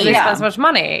sure, because they Yeah. spend so much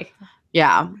money.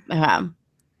 Yeah.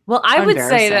 Well, I would say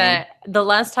Embarrassing. that the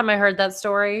last time I heard that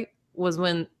story was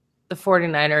when the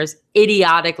 49ers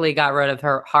idiotically got rid of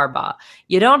Harbaugh.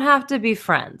 You don't have to be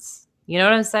friends. You know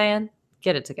what I'm saying?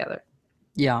 Get it together.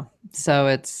 Yeah. So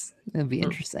it'll be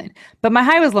interesting. But my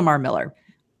high was Lamar Miller.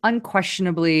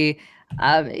 Unquestionably,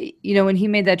 when he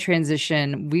made that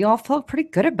transition, we all felt pretty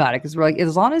good about it because we're like,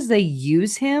 as long as they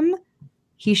use him,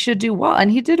 he should do well.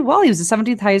 And he did well. He was the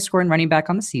 17th highest scoring running back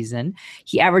on the season.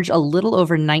 He averaged a little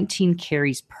over 19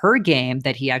 carries per game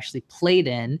that he actually played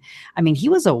in. I mean, he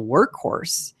was a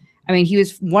workhorse. I mean, he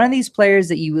was one of these players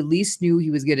that you at least knew he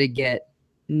was going to get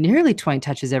nearly 20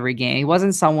 touches every game. He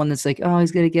wasn't someone that's like, oh,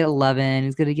 he's going to get 11.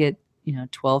 He's going to get,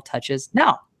 12 touches.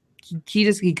 No,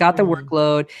 he got the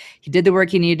workload. He did the work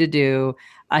he needed to do.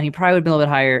 And he probably would have been a little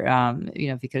bit higher,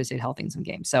 if he could have stayed healthy in some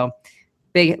games. So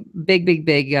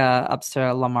big ups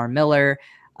to Lamar Miller.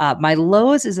 My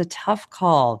lows is a tough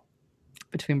call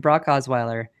between Brock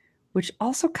Osweiler, which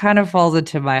also kind of falls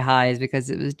into my highs because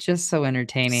it was just so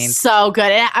entertaining. So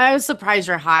good. And I was surprised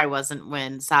your high wasn't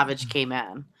when Savage came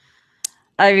in.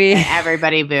 I mean, And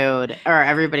everybody booed or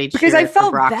everybody cheered because I for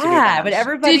felt Brock to be bad, but benched.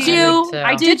 everybody. Did you?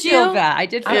 I Did did feel you? bad. I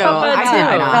did I feel felt bad.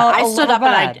 bad too. felt I a stood little up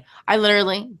bad. and I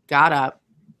literally got up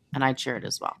and I cheered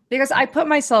as well. Because I put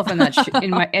myself in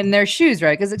that in their shoes,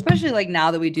 right? Because especially like now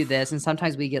that we do this, and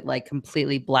sometimes we get like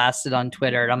completely blasted on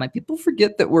Twitter, and I'm like, people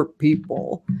forget that we're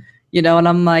people, and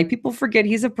I'm like, people forget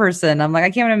he's a person. I'm like, I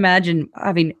can't imagine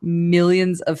having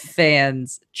millions of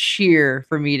fans cheer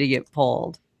for me to get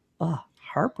pulled. Oh,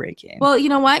 heartbreaking. Well, you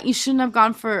know what? You shouldn't have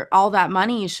gone for all that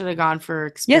money. You should have gone for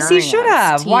experience. Yes, he should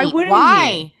have. Why wouldn't he?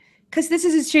 Why? Because this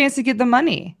is his chance to get the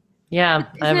money. Yeah,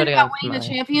 I Isn't would it have about winning the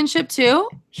championship too?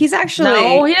 He's actually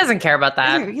No, he doesn't care about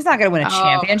that. he's not going to win a Oh,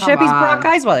 championship. come He's Brock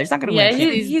on. Osweiler. He's not going to Yeah, win. A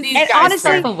championship. These And guys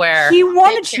honestly, are- self-aware. He won They a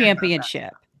care about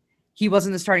championship. He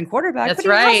wasn't the starting quarterback, That's but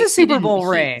right. he has a Super didn't- Bowl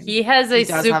he- ring. He has a He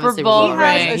does have a Super Super Bowl Bowl He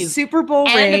has ring. a ring Super Bowl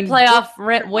and ring. a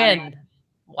playoff win.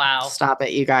 Wow. Stop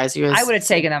it, you guys. You I would have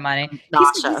taken that money.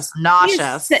 nauseous. He's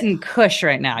Nauseous. sitting cush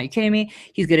right now. You kidding me?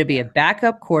 He's going to be a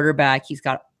backup quarterback. He's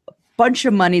got a bunch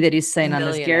of money that he's saying on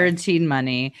this Millionaire. guaranteed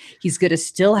money. He's going to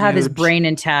still have his Huge. brain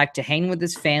intact to hang with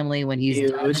his family when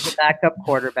he's done as a Huge. backup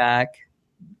quarterback.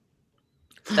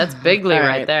 That's bigly All right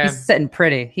right. there. He's sitting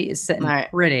pretty. He is sitting All right.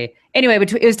 pretty. Anyway,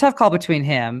 it was a tough call between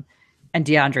him and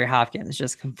DeAndre Hopkins,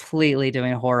 just completely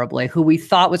doing horribly, who we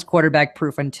thought was quarterback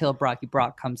proof until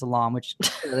Brock comes along, which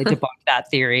really debunked that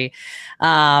theory.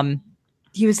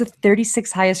 He was the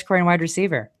 36th highest scoring wide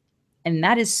receiver. And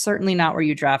that is certainly not where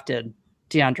you drafted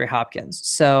DeAndre Hopkins.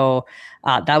 So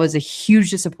that was a huge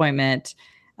disappointment.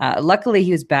 Luckily,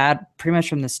 he was bad pretty much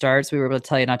from the start. So we were able to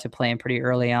tell you not to play him pretty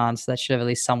early on. So that should have at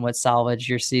least somewhat salvaged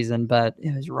your season, but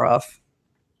it was rough.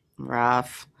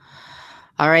 Rough.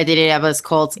 All right, they did have us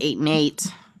Colts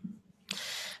 8-8.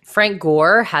 Frank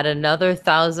Gore had another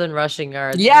 1,000 rushing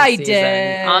yards. Yeah, this he season.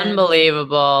 did.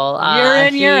 Unbelievable. Year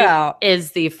in, year he out.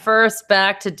 is the first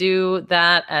back to do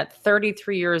that at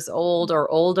 33 years old or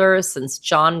older since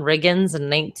John Riggins in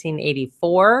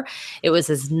 1984. It was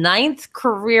his 9th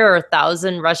career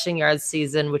 1,000 rushing yards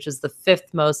season, which is the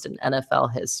 5th most in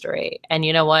NFL history. And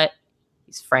you know what?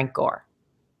 He's Frank Gore.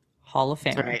 Hall of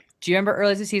Famer. That's right. Do you remember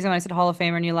earlier this season when I said Hall of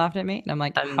Famer and you laughed at me? And I'm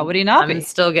like, how would he not be? I'm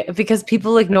still because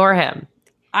people ignore him.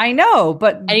 I know,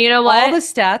 but And you know what? all the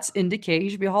stats indicate he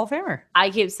should be a Hall of Famer. I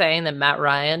keep saying that Matt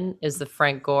Ryan is the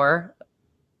Frank Gore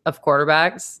of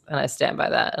quarterbacks, and I stand by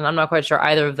that. And I'm not quite sure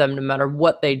either of them, no matter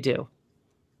what they do,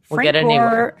 will get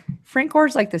anywhere. Frank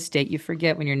Gore's like the state you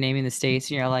forget when you're naming the states,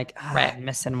 and you're like, Right. I'm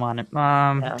missing one.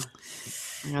 Yeah.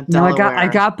 No, I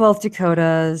got both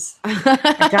Dakotas.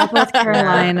 I got both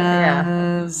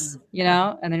Carolinas.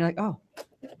 And then you're like, oh,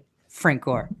 Frank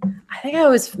Gore. I think I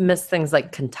always miss things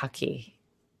like Kentucky.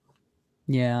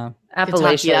 Yeah.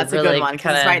 Appalachia That's really a good one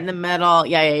because it's right in the middle.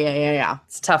 Yeah.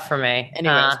 it's tough for me.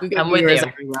 Anyways, we got I'm with viewers you.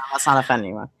 everywhere. Let's not offend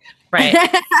anyone. Right.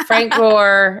 Frank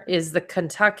Gore is the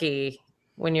Kentucky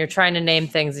when you're trying to name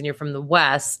things and you're from the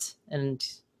West and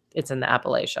it's in the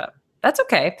Appalachia. That's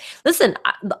okay. Listen,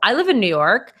 I live in New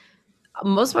York.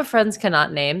 Most of my friends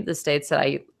cannot name the states that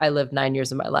I lived 9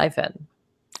 years of my life in.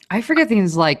 I forget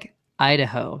things like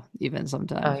Idaho, even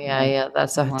sometimes. Oh, yeah.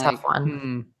 That's a I'm tough like,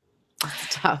 one. That's a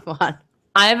tough one.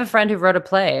 I have a friend who wrote a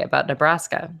play about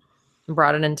Nebraska and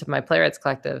brought it into my Playwrights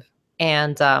Collective.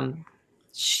 And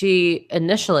she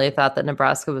initially thought that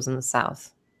Nebraska was in the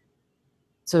South.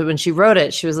 So when she wrote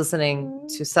it, she was listening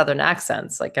to Southern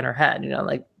accents, like in her head,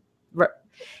 like I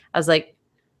was like,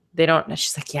 they don't.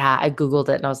 She's like, yeah, I Googled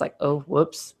it. And I was like, oh,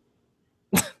 whoops.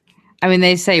 I mean,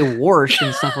 they say Warsh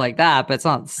and stuff like that, but it's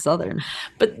not Southern.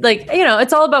 But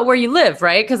it's all about where you live,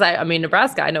 right? Because I mean,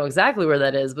 Nebraska, I know exactly where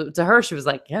that is. But to her, she was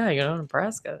like, yeah,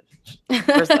 Nebraska.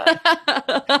 Where's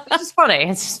that? It's just funny.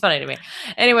 It's just funny to me.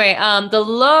 Anyway, the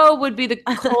low would be the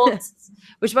Colts,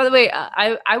 which, by the way,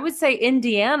 I would say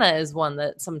Indiana is one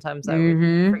that sometimes I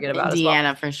would forget about. Indiana,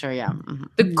 as well. for sure, yeah. Mm-hmm.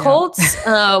 The Colts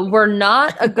were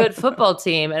not a good football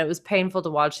team, and it was painful to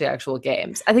watch the actual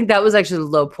games. I think that was actually the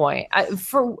low point.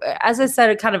 As I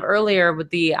said kind of earlier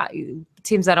with the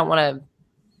teams I don't want to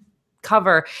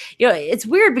cover, it's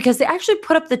weird because they actually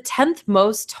put up the 10th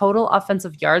most total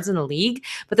offensive yards in the league,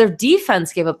 but their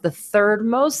defense gave up the 3rd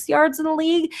most yards in the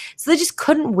league. So they just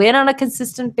couldn't win on a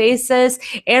consistent basis.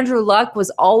 Andrew Luck was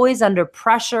always under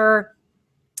pressure.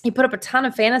 He put up a ton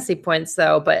of fantasy points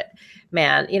though, but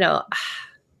man,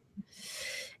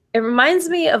 it reminds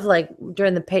me of like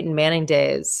during the Peyton Manning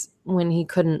days when he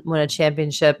couldn't win a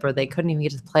championship or they couldn't even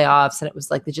get to the playoffs. And it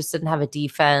was like, they just didn't have a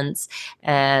defense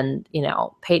and,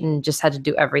 Peyton just had to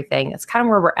do everything. That's kind of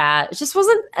where we're at. It just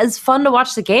wasn't as fun to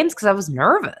watch the games because I was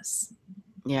nervous.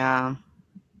 Yeah.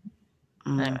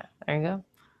 Anyway, there you go.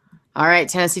 All right.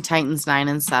 Tennessee Titans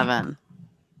 9-7.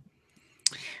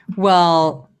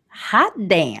 Well, hot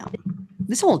damn.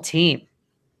 The whole team.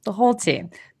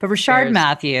 But Rashard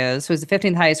Matthews, who was the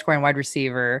 15th highest scoring wide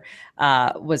receiver,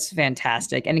 was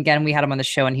fantastic. And again, we had him on the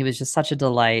show, and he was just such a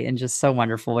delight and just so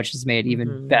wonderful, which has made it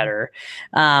even better.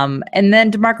 And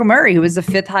then DeMarco Murray, who was the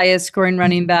 5th highest scoring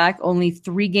running back, only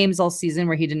 3 games all season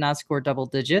where he did not score double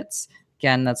digits.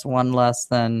 Again, that's 1 less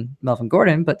than Melvin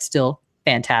Gordon, but still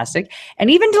fantastic.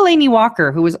 And even Delanie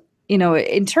Walker, who was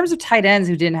in terms of tight ends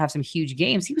who didn't have some huge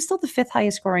games, he was still the 5th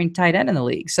highest scoring tight end in the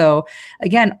league. So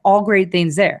again, all great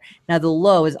things there. Now the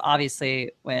low is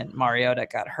obviously when Mariota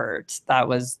got hurt. That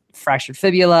was fractured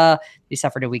fibula. He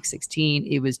suffered in week 16.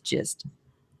 It was just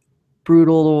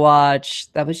brutal to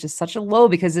watch. That was just such a low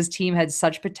because this team had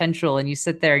such potential. And you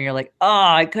sit there and you're like,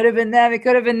 oh, it could have been them. It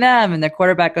could have been them. And their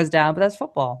quarterback goes down, but that's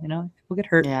football. People get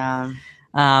hurt. Yeah.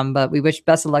 But we wish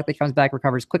best of luck that he comes back,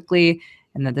 recovers quickly.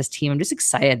 And that this team, I'm just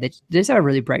excited. They just have a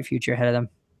really bright future ahead of them.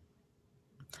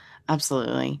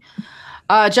 Absolutely.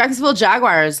 Jacksonville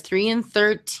Jaguars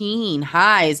 3-13.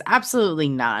 Highs, absolutely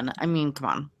none. I mean, come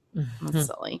on. That's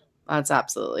silly. That's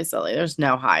absolutely silly. There's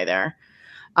no high there.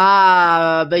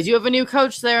 But they do have a new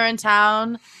coach there in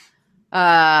town.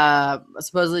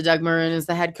 Supposedly Doug Marone is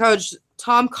the head coach.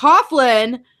 Tom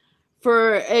Coughlin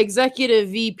for executive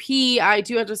VP, I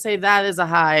do have to say that is a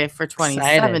high for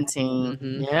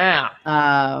 2017. Yeah.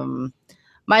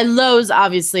 My lows,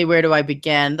 obviously, where do I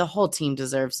begin? The whole team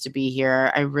deserves to be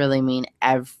here. I really mean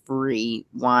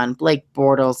everyone. Blake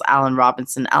Bortles, Allen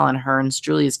Robinson, Alan Hearns,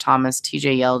 Julius Thomas,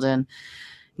 TJ Yeldon,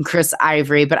 and Chris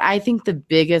Ivory. But I think the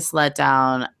biggest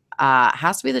letdown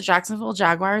has to be the Jacksonville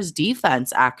Jaguars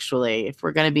defense, actually, if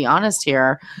we're going to be honest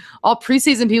here. All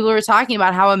preseason people were talking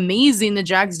about how amazing the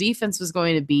Jags defense was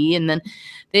going to be. And then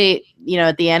they,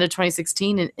 at the end of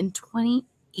 2016, in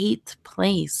 28th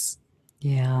place.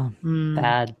 Yeah,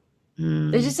 bad.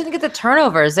 They just didn't get the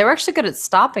turnovers. They were actually good at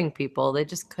stopping people. They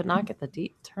just could not get the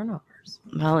deep turnovers.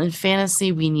 Well, in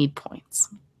fantasy, we need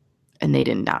points. And they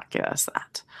did not give us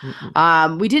that.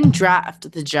 We didn't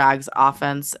draft the Jags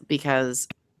offense because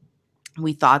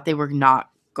we thought they were not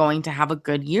going to have a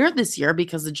good year this year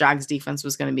because the Jags defense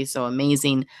was going to be so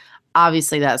amazing.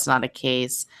 Obviously, that's not a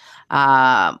case.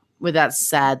 With that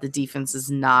said, the defense is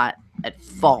not at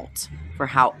fault for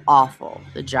how awful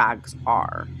the Jags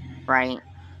are, right?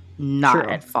 Not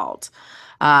at fault.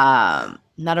 Not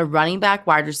a running back,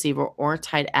 wide receiver, or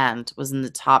tight end was in the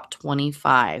top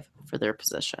 25 for their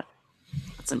position.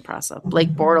 That's impressive. Blake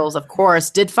Bortles, of course,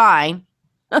 did fine.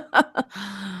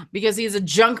 Because he's a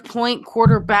junk point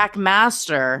quarterback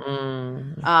master.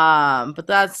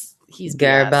 But he's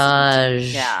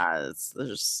garbage. Yeah,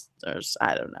 there's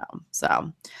I don't know.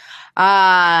 So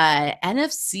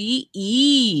NFC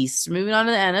East. Moving on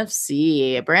to the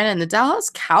NFC. Brandon, the Dallas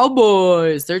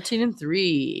Cowboys,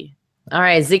 13-3. All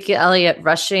right, Ezekiel Elliott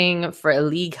rushing for a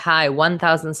league high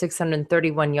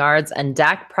 1,631 yards, and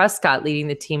Dak Prescott leading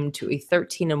the team to a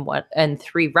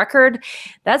 13-3 record.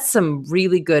 That's some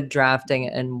really good drafting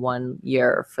in 1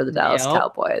 year for the Dallas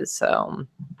Cowboys. So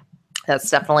That's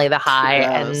definitely the high.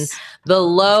 And Gross. the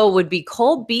low would be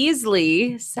Cole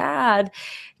Beasley, sad,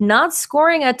 not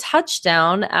scoring a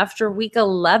touchdown after week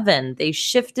 11. They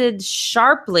shifted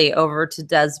sharply over to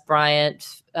Des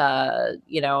Bryant,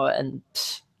 and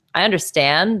I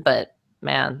understand, but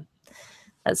man,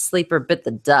 that sleeper bit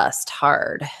the dust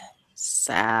hard.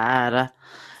 Sad.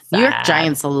 New York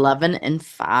Giants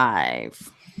 11-5.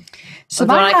 So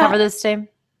do I cover this team?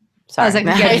 I was Sorry.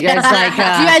 like, yeah, you guys like, do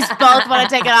you guys both want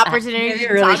to take an opportunity Maybe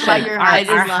to really talk about should. your Our- highs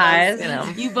our and lows? highs. You know,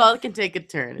 you both can take a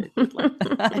turn.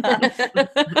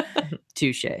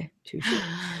 Touche.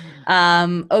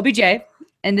 OBJ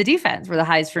and the defense were the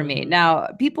highs for me. Now,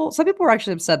 some people were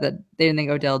actually upset that they didn't think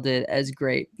Odell did as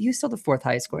great. He was still the 4th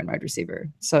highest scoring wide receiver.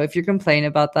 So if you're complaining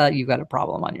about that, you've got a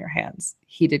problem on your hands.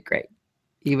 He did great.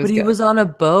 He was good. on a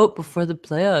boat before the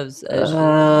playoffs.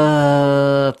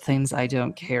 Things I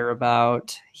don't care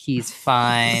about. He's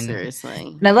fine.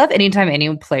 Seriously. And I love anytime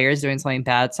any player is doing something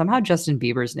bad, somehow Justin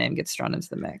Bieber's name gets thrown into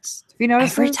the mix. Have you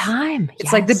noticed Every this? time.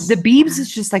 It's like the Biebs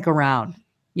is just like around,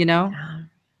 you know?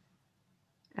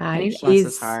 Bless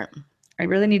his heart. I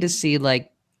really need to see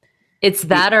like It's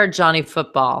that or Johnny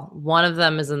Football. One of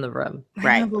them is in the room. I know,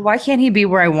 Right. but why can't he be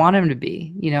where I want him to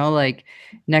be? You know, like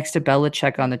next to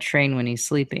Belichick on the train when he's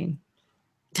sleeping.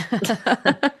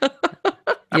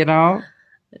 You know?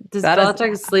 Does That is-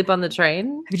 Belichick sleep on the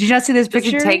train? Did you not see this Does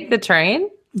he picture? take the train?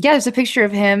 Yeah, there's a picture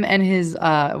of him and his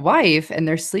wife, and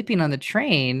they're sleeping on the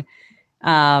train.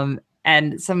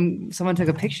 And someone took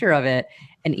a picture of it,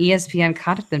 and ESPN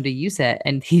contacted them to use it.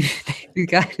 And the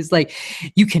guy was like,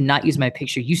 "You cannot use my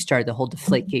picture. You started the whole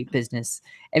Deflategate business,"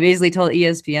 and basically told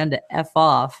ESPN to F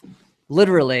off.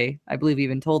 Literally, I believe he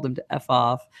even told them to F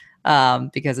off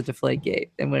because of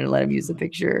Deflategate, and wouldn't let him use the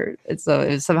picture. And so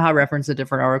it was somehow referenced a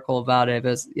different article about it. It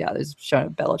was, yeah, there's showing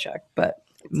Belichick, but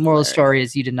moral of the story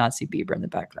is you did not see Bieber in the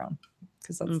background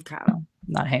because that's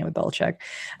not hanging with Belichick.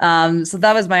 So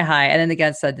that was my high. And then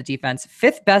again, said the defense,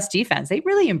 5th best defense. They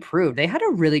really improved. They had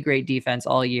a really great defense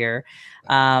all year.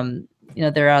 They're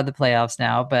out of the playoffs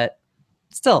now, but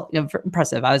still,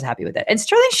 impressive. I was happy with it. And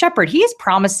Sterling Shepard, he is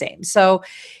promising. So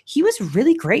he was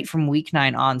really great from week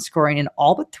 9 on, scoring in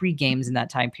all but 3 games in that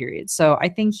time period. So I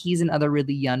think he's another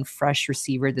really young, fresh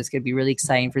receiver that's going to be really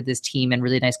exciting for this team and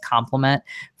really nice compliment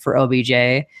for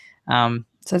OBJ.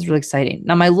 So that's really exciting.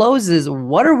 Now, my lows is,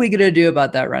 what are we going to do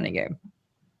about that running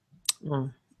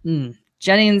game?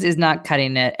 Jennings is not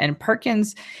cutting it. And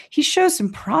Perkins, he shows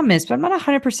some promise, but I'm not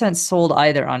 100% sold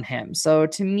either on him. So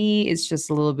to me, it's just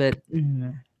a little bit,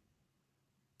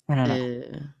 I don't know.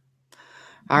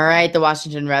 All right, the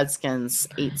Washington Redskins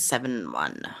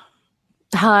 8-7-1.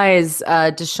 Highs,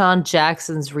 Deshaun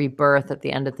Jackson's rebirth at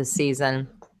the end of the season.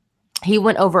 He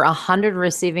went over 100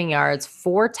 receiving yards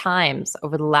 4 times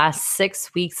over the last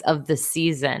 6 weeks of the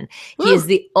season. Woo. He is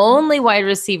the only wide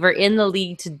receiver in the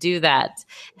league to do that.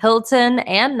 Hilton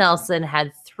and Nelson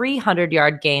had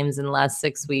 300-yard games in the last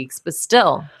 6 weeks, but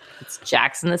still, it's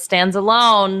Jackson that stands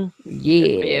alone. Yeah.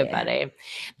 Good for you, buddy.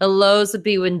 The lows would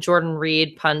be when Jordan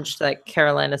Reed punched that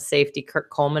Carolina safety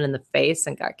Kirk Coleman in the face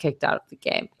and got kicked out of the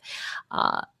game.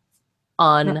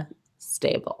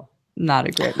 Unstable. Not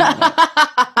a great moment.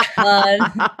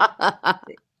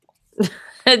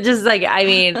 Just like, I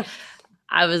mean,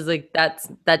 I was like, that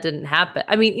didn't happen.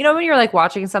 I mean, when you're like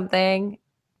watching something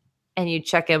and you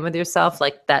check in with yourself,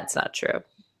 like, that's not true.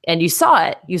 And you saw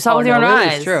it. You saw it with your own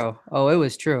eyes. It was true. Oh, it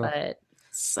was true. But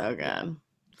So good.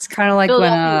 It's kind of like when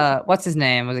Philadelphia- what's his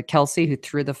name? Was it Kelsey who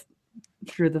threw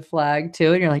the flag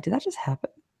too? And you're like, did that just happen?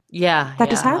 yeah, That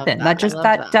just I love happened. that. That I love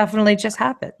that that. definitely just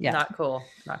happened. Yeah. not cool.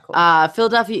 Not cool.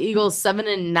 Philadelphia Eagles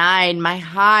 7-9. My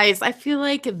highs. I feel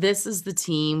like this is the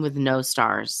team with no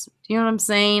stars. Do you know what I'm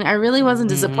saying? I really wasn't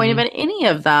disappointed by any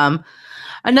of them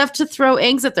enough to throw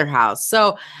eggs at their house.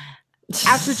 So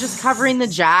after just covering the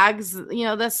Jags,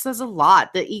 this says a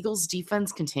lot. The Eagles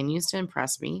defense continues to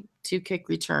impress me. 2 kick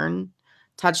return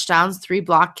touchdowns, 3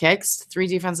 block kicks, 3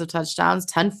 defensive touchdowns,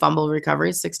 10 fumble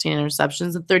recoveries, 16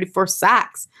 interceptions, and 34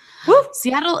 sacks. Woo!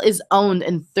 Seattle is owned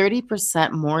in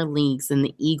 30% more leagues than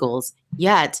the Eagles,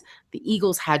 yet the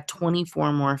Eagles had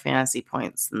 24 more fantasy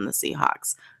points than the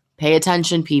Seahawks. Pay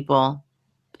attention, people.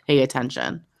 Pay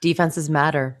attention. Defenses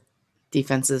matter.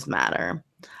 Defenses matter.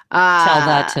 Tell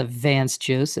that to Vance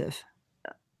Joseph.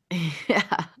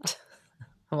 Yeah.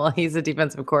 Well, he's a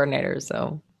defensive coordinator,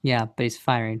 so Yeah, but he's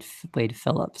firing Wade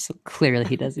Phillips, so clearly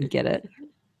he doesn't get it.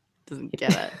 Doesn't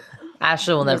get it.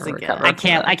 Ashley will never Doesn't get recover. it.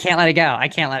 I can't let it go. I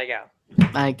can't let it go.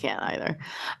 I can't either.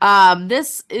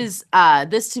 This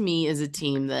to me is a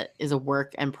team that is a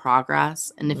work in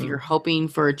progress. And if you're hoping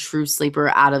for a true sleeper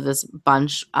out of this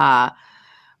bunch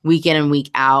week in and week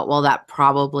out, well, that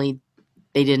probably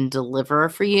they didn't deliver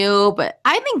for you, but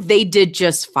I think they did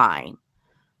just fine.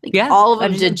 Like Yeah, all of I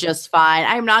them do did too. just fine.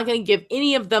 I'm not going to give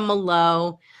any of them a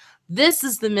low. This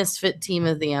is the misfit team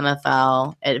of the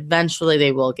NFL. Eventually,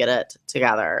 they will get it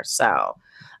together. So,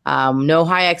 no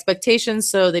high expectations,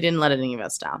 so they didn't let any of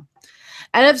us down.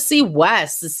 NFC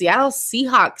West, the Seattle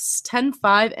Seahawks,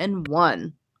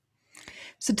 10-5-1.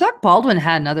 So Doug Baldwin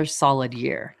had another solid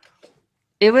year.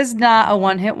 It was not a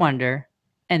one-hit wonder,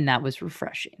 and that was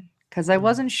refreshing because I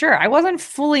wasn't sure. I wasn't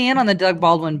fully in on the Doug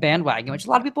Baldwin bandwagon, which a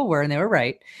lot of people were, and they were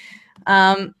right.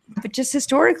 But just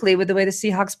historically, with the way the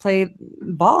Seahawks play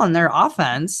ball in their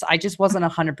offense, I just wasn't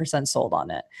 100% sold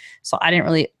on it. So I didn't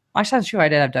really. Actually, I'm sure I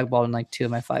did have Doug Baldwin in like 2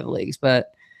 of my 5 leagues,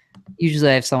 but usually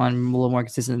I have someone a little more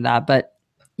consistent than that. But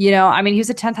he was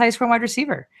the 10th highest scoring wide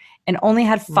receiver and only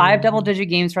had 5 double-digit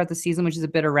games throughout the season, which is a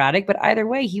bit erratic. But either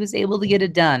way, he was able to get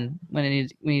it done when he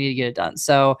needed to get it done.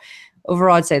 So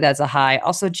overall, I'd say that's a high.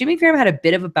 Also, Jimmy Graham had a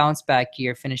bit of a bounce back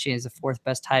year, finishing as the 4th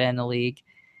best tight end in the league.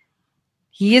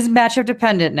 He is matchup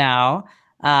dependent now.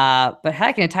 But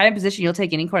heck, in a tight end position, you'll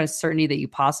take any kind of certainty that you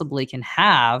possibly can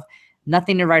have.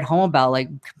 Nothing to write home about, like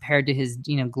compared to his,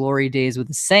 glory days with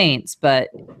the Saints. But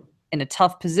in a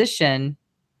tough position,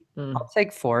 I'll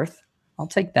take 4th. I'll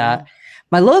take that.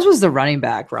 My lowest was the running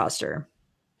back roster.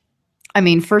 I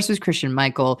mean, first was Christian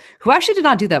Michael, who actually did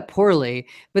not do that poorly,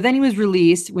 but then he was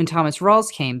released when Thomas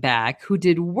Rawls came back, who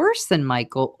did worse than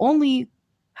Michael, only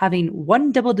having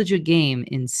 1 double-digit game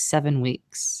in 7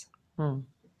 weeks.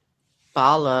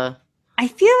 Bala. I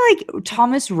feel like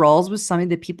Thomas Rawls was something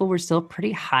that people were still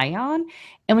pretty high on,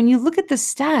 and when you look at the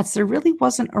stats, there really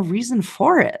wasn't a reason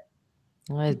for it.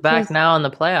 Well, he's back now in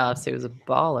the playoffs. He was a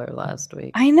baller last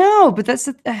week. I know, but that's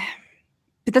the thing.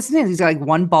 He's got like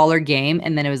 1 baller game,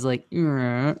 and then it was like,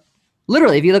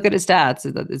 literally, if you look at his stats,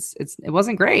 it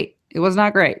wasn't great. It was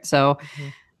not great. So,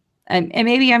 and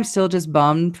maybe I'm still just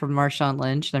bummed from Marshawn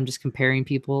Lynch, and I'm just comparing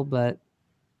people, but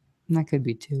that could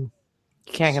be too.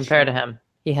 You can't compare to him.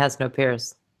 He has no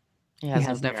peers. He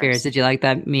has no fears. Did you like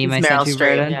that meme I sent you, Streep.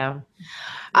 Vernon? Yeah.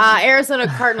 Arizona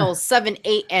Cardinals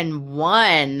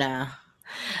 7-8-1.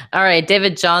 All right,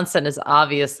 David Johnson is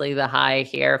obviously the high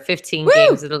here. 15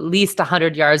 games at least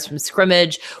 100 yards from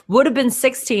scrimmage. Would have been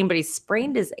 16, but he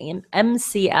sprained his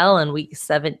MCL in week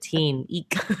 17.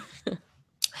 Eek.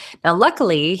 Now,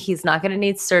 luckily, he's not going to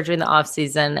need surgery in the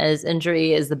offseason, and his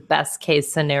injury is the best case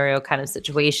scenario kind of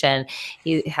situation.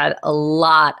 He had a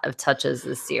lot of touches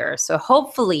this year. So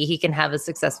hopefully he can have a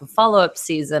successful follow-up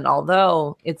season,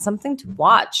 although it's something to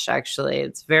watch, actually.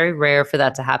 It's very rare for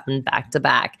that to happen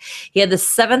back-to-back. He had the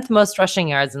 7th most rushing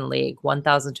yards in the league,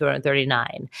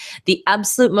 1,239. The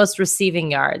absolute most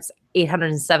receiving yards,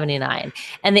 879.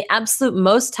 And the absolute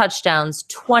most touchdowns,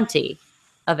 20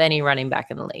 of any running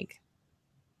back in the league.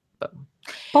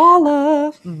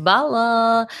 Bala.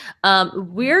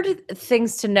 Weird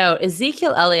things to note.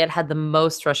 Ezekiel Elliott had the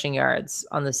most rushing yards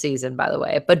on the season, by the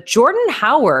way. But Jordan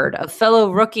Howard, a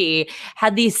fellow rookie,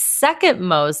 had the 2nd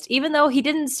most, even though he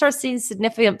didn't start seeing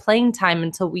significant playing time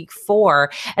until week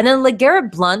 4. And then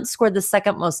LeGarrette Blount scored the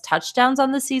 2nd most touchdowns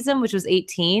on the season, which was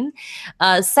 18.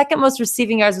 2nd most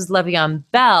receiving yards was Le'Veon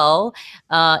Bell,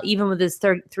 even with his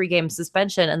 3-game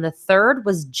suspension. And the 3rd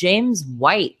was James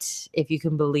White, if you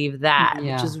can believe that.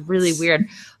 Which is really weird.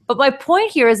 But my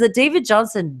point here is that David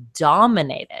Johnson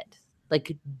dominated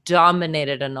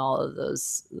in all of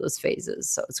those phases.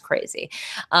 So it's crazy.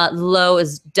 Low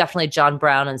is definitely John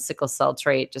Brown and sickle cell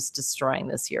trait just destroying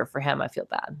this year for him. I feel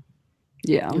bad.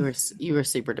 Yeah. You were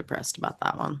super depressed about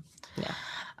that one. Yeah.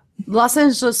 Los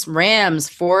Angeles Rams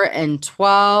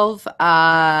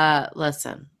 4-12.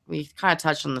 Listen, we kind of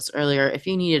touched on this earlier. If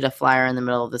you needed a flyer in the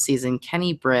middle of the season,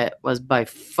 Kenny Britt was by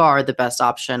far the best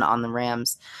option on the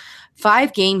Rams.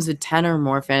 5 games with 10 or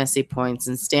more fantasy points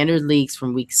in standard leagues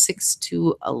from week 6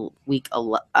 to week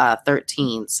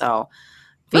 13. So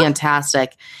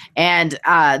fantastic. And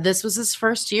this was his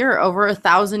first year over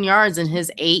 1,000 yards in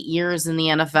his 8 years in the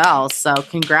NFL. So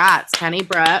congrats, Kenny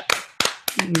Britt.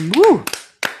 Woo!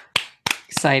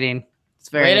 Exciting. It's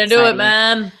very Way to exciting. do it,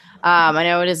 man. I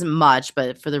know it isn't much,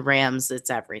 but for the Rams, it's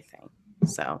everything.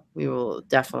 So we will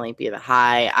definitely be the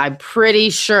high. I'm pretty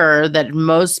sure that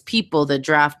most people that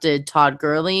drafted Todd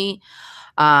Gurley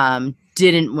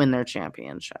didn't win their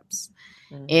championships.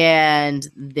 And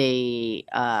they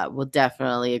will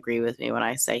definitely agree with me when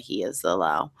I say he is the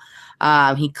low.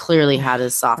 He clearly had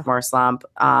his sophomore slump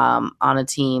on a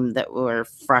team that were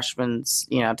freshmen,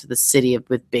 to the city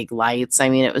with big lights. I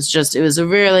mean, it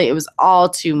was all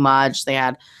too much. They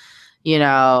had,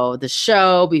 the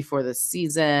show before the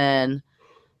season.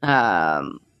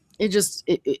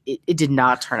 it did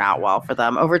not turn out well for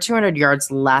them. Over 200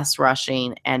 yards less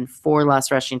rushing and 4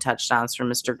 less rushing touchdowns from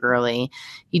Mr. Gurley.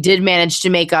 He did manage to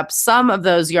make up some of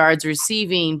those yards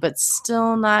receiving, but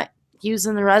still not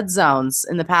using the red zones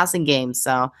in the passing game.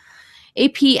 So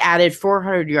AP added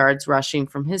 400 yards rushing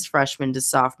from his freshman to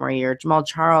sophomore year. Jamal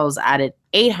Charles added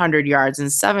 800 yards and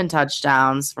 7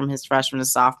 touchdowns from his freshman to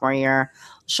sophomore year.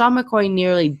 Sean McCoy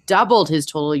nearly doubled his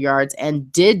total yards and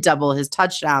did double his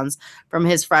touchdowns from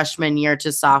his freshman year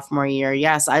to sophomore year.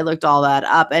 Yes, I looked all that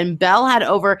up. And Bell had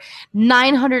over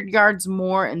 900 yards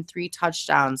more and 3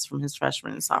 touchdowns from his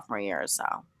freshman and sophomore year. So,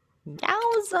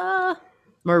 yowza.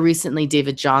 More recently,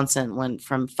 David Johnson went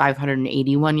from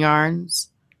 581 yards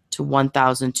to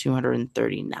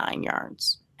 1,239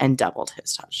 yards and doubled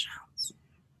his touchdowns.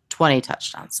 20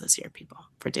 touchdowns this year, people,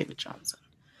 for David Johnson.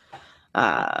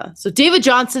 So David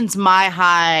Johnson's my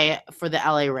high for the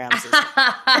LA Rams.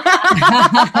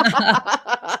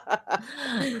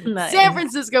 Nice. San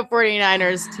Francisco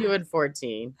 49ers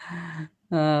 2-14.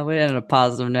 We ended on a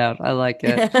positive note. I like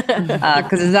it.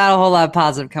 Because there's not a whole lot of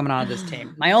positive coming out of this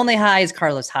team. My only high is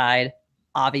Carlos Hyde.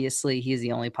 Obviously, he's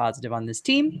the only positive on this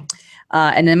team.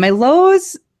 And then my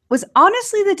lows was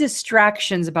honestly the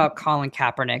distractions about Colin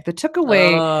Kaepernick that took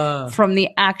away from the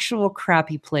actual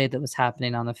crappy play that was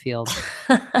happening on the field.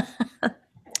 But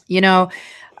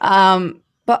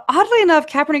oddly enough,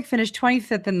 Kaepernick finished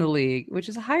 25th in the league, which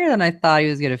is higher than I thought he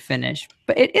was going to finish.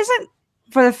 But it isn't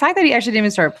for the fact that he actually didn't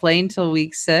even start playing until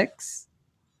week 6.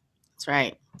 That's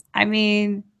right. I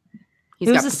mean, he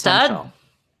was a stud.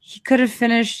 He could have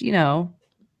finished,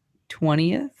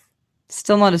 20th.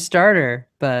 Still not a starter,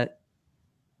 but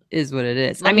is what it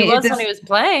is. I mean, he was when he was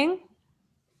playing.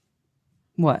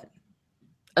 What?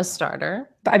 A starter.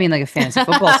 I mean, like a fantasy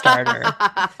football starter.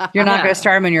 You're not going to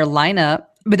start him in your lineup.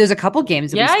 But there's a couple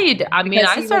games. Yeah, you do. I mean,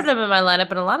 I started him in my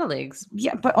lineup in a lot of leagues.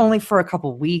 Yeah, but only for a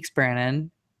couple weeks,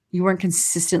 Brandon. You weren't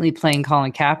consistently playing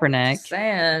Colin Kaepernick.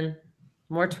 Saying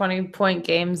more 20-point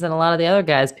games than a lot of the other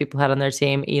guys people had on their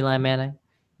team. Eli Manning.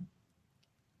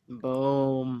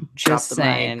 Boom. Just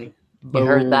saying. You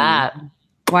heard that.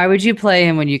 Why would you play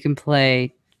him when you can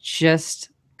play just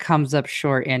comes up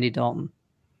short Andy Dalton?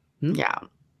 Yeah,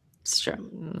 it's true.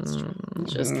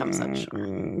 Just comes up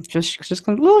short. Just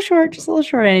comes a little short. Just a little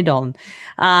short Andy Dalton.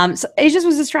 So it just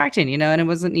was distracting, and it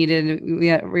wasn't needed.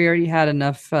 We already had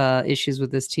enough issues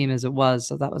with this team as it was,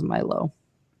 so that was my low.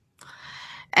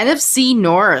 NFC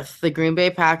North, the Green Bay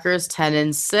Packers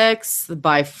 10-6,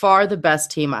 by far the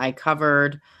best team I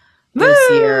covered this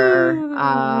year.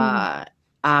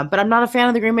 But I'm not a fan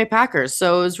of the Green Bay Packers,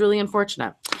 so it was really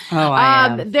unfortunate. I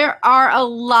am. There are a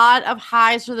lot of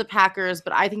highs for the Packers,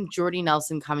 but I think Jordy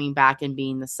Nelson coming back and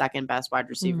being the second best wide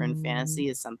receiver in fantasy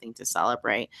is something to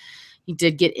celebrate. He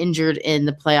did get injured in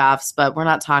the playoffs, but we're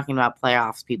not talking about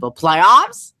playoffs, people.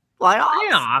 Playoffs.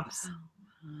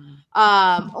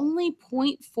 Only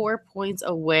 0.4 points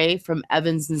away from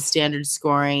Evans in standard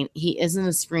scoring. He isn't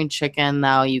a spring chicken,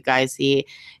 though, you guys. He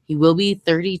will be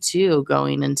 32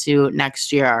 going into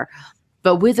next year.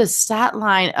 But with a stat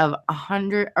line of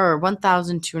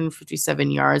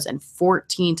 1,257 yards and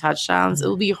 14 touchdowns, it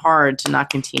will be hard to not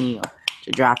continue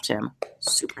to draft him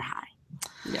super high.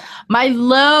 Yeah. My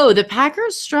low, the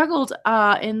Packers struggled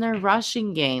in their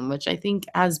rushing game, which I think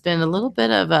has been a little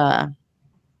bit of a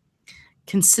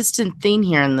consistent theme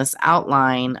here in this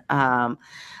outline.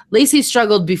 Lacey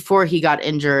struggled before he got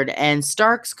injured, and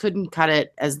Starks couldn't cut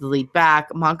it as the lead back.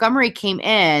 Montgomery came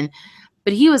in,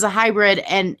 but he was a hybrid,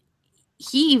 and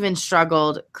he even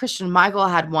struggled. Christian Michael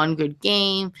had one good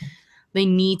game. They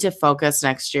need to focus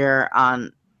next year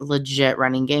on legit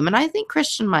running game, and I think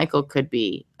Christian Michael could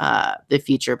be the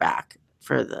future back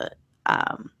for the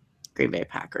Green Bay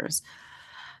Packers.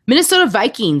 Minnesota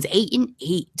Vikings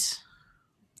 8-8.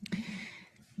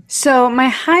 So my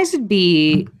highs would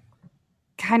be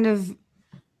kind of,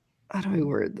 how do I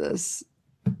word this?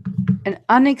 An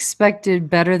unexpected,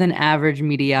 better than average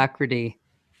mediocrity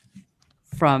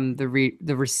from the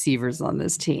receivers on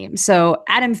this team. So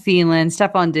Adam Thielen,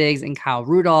 Stephon Diggs, and Kyle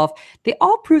Rudolph, they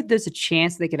all proved there's a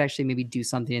chance they could actually maybe do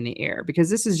something in the air, because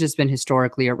this has just been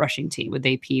historically a rushing team with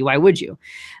AP. Why would you?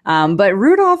 But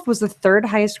Rudolph was the 3rd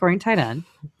highest scoring tight end,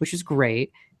 which is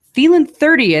great. Thielen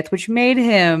 30th, which made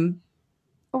him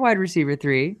a wide receiver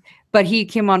 3, but he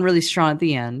came on really strong at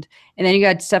the end. And then you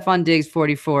got Stephon Diggs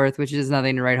 44th, which is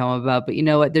nothing to write home about, but you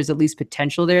know what? There's at least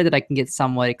potential there that I can get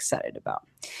somewhat excited about.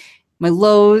 My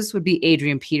lows would be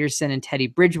Adrian Peterson and Teddy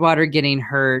Bridgewater getting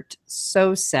hurt.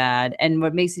 So sad. And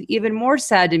what makes it even more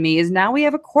sad to me is now we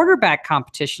have a quarterback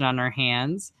competition on our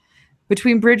hands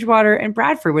between Bridgewater and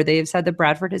Bradford, where they have said that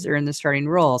Bradford has earned the starting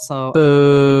role. So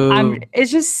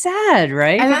it's just sad,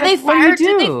 right? And then Like, what do you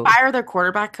did they do? fire their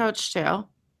quarterback coach too?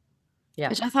 Yeah.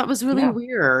 Which I thought was really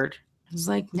weird. It was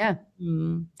like, Yeah.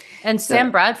 And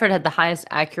Sam Bradford had the highest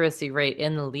accuracy rate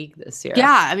in the league this year.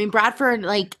 Yeah, I mean Bradford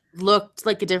like looked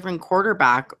like a different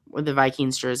quarterback with the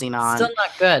Vikings jersey on. Still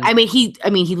not good. I mean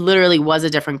he literally was a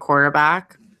different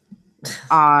quarterback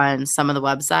on some of the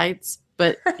websites,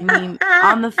 but I mean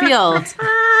on the field,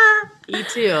 he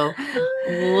too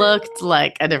looked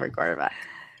like a different quarterback.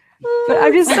 But I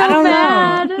don't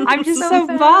bad. know. I'm just so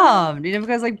bummed,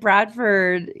 because like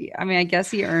Bradford, I mean, I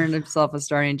guess he earned himself a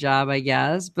starting job, I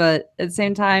guess. But at the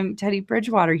same time, Teddy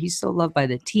Bridgewater, he's so loved by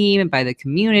the team and by the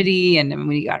community. And when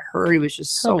he got hurt, he was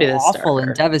just so awful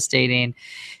and devastating.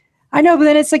 I know, but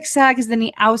then it's like sad because then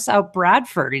he outs out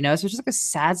Bradford, so it's just like a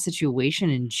sad situation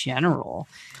in general.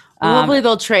 Hopefully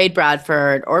they'll trade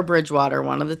Bradford or Bridgewater,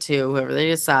 one of the two, whoever they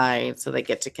decide, so they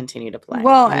get to continue to play.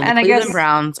 Well, I mean, and the I guess Cleveland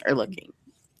Browns are looking.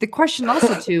 The question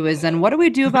also too is then what do we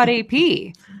do about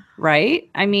AP, right?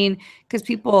 I mean, because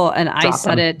people, and I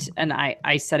said it,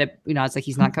 it's like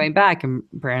he's not coming back, and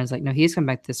Brandon's like, no, he's coming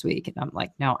back this week, and I'm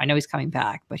like, no, I know he's coming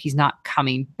back, but he's not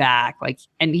coming back. Like,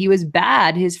 and he was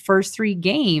bad his first 3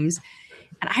 games,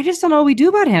 and I just don't know what we do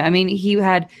about him. I mean, he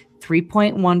had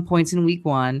 3.1 points in week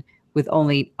 1 with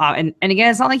only, and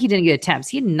again, it's not like he didn't get attempts.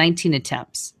 He had 19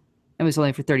 attempts. It was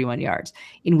only for 31 yards.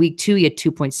 In week 2, he had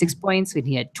 2.6 points, and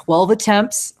he had 12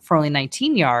 attempts for only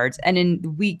 19 yards. And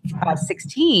in week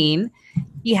 16,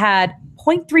 he had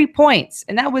 0.3 points,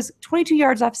 and that was 22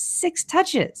 yards off 6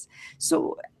 touches.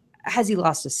 So has he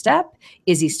lost a step?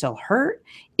 Is he still hurt?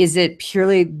 Is it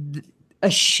purely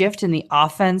a shift in the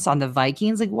offense on the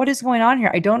Vikings? Like, what is going on here?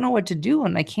 I don't know what to do,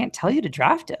 and I can't tell you to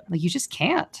draft him. Like, you just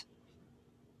can't.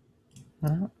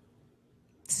 Well,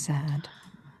 sad.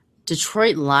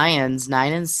 Detroit Lions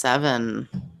 9-7.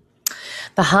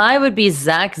 The high would be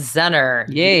Zach Zenner.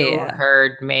 Yeah. You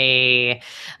heard me.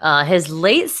 His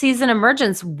late season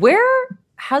emergence. Where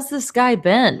has this guy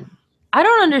been? I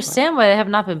don't understand why they have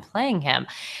not been playing him.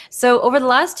 So over the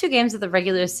last 2 games of the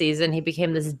regular season, he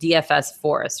became this DFS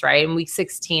force, right? In week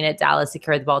 16 at Dallas, he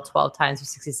carried the ball 12 times for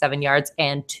 67 yards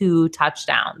and 2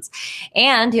 touchdowns.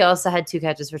 And he also had 2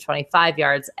 catches for 25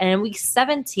 yards. And in week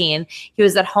 17, he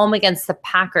was at home against the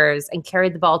Packers and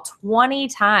carried the ball 20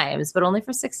 times, but only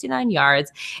for 69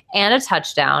 yards and a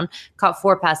touchdown, caught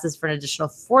 4 passes for an additional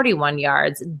 41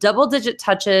 yards. Double-digit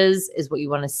touches is what you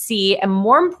want to see. And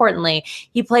more importantly,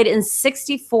 he played in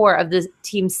 64 of the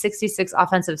team's 66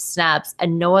 offensive snaps,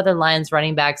 and no other Lions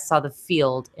running back saw the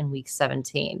field in week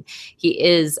 17. He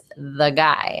is the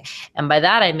guy. And by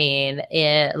that, I mean,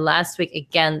 last week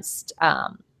against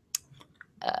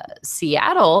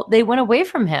Seattle, they went away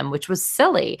from him, which was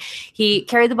silly. He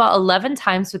carried the ball 11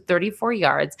 times for 34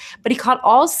 yards, but he caught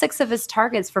all 6 of his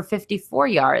targets for 54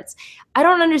 yards. I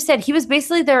don't understand. He was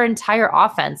basically their entire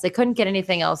offense. They couldn't get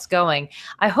anything else going.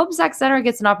 I hope Zach Zenner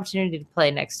gets an opportunity to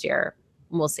play next year.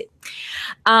 We'll see.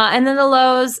 And then the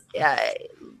lows.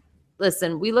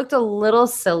 Listen, we looked a little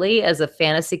silly as a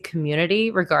fantasy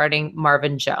community regarding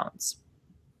Marvin Jones.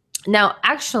 Now,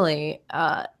 actually,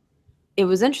 it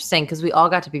was interesting because we all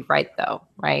got to be right, though,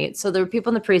 right? So there were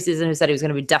people in the preseason who said he was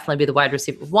going to definitely be the wide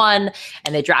receiver 1,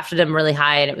 and they drafted him really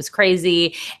high, and it was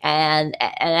crazy. And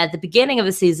at the beginning of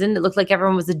the season, it looked like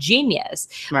everyone was a genius.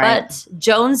 Right. But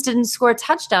Jones didn't score a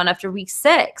touchdown after week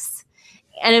 6.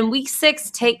 And in week 6,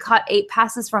 Tate caught 8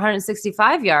 passes for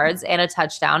 165 yards and a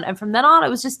touchdown. And from then on, it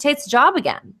was just Tate's job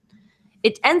again.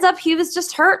 It ends up he was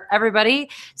just hurt, everybody.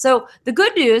 So the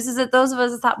good news is that those of us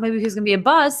that thought maybe he was going to be a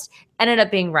bust ended up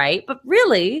being right. But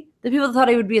really, the people that thought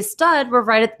he would be a stud were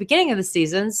right at the beginning of the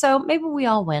season. So maybe we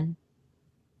all win.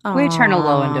 We turn a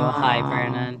low into a high,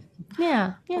 Brandon.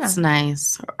 Yeah. That's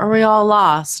nice. Are we all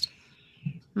lost?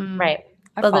 Right.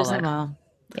 I Well, there's follow. Well,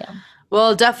 Yeah.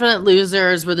 well, definite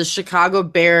losers were the Chicago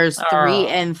Bears,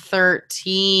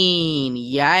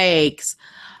 3-13. Yikes.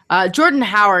 Jordan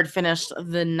Howard finished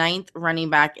the 9th running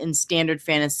back in standard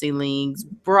fantasy leagues.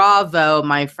 Bravo,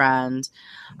 my friend.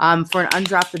 For an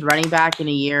undrafted running back in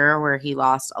a year where he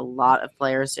lost a lot of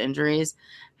players to injuries,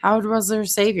 Howard was their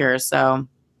savior. So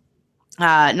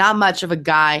not much of a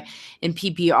guy in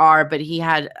PPR, but he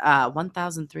had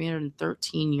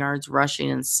 1,313 yards rushing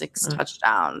and 6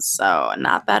 touchdowns. So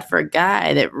not bad for a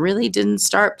guy that really didn't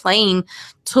start playing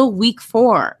till week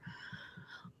 4.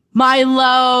 My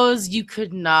lows, you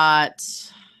could not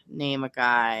name a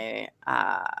guy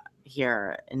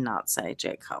here and not say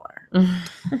Jay Cutler.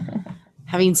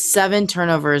 Having 7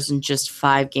 turnovers in just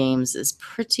 5 games is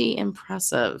pretty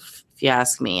impressive, if you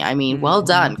ask me. I mean, well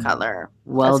done, Cutler.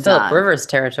 Well That's done. Phillip Rivers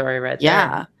territory right there.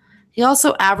 Yeah. He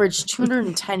also averaged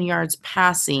 210 yards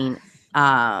passing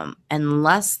and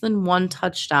less than 1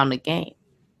 touchdown a game.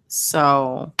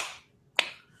 So,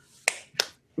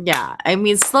 yeah, I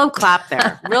mean, slow clap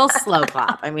there. Real slow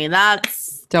clap. I mean,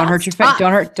 Don't hurt your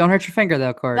finger. Don't hurt your finger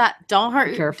though, Court. Don't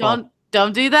hurt. Careful.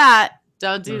 Don't do that.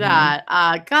 Don't do that.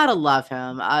 Gotta love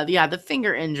him. Yeah, the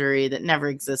finger injury that never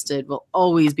existed will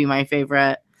always be my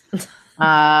favorite. It's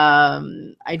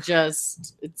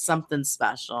something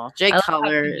special. Jay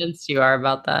Cutler. How convinced you are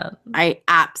about that.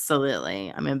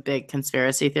 I'm a big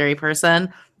conspiracy theory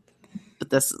person, but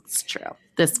this is true.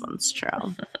 This one's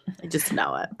true. I just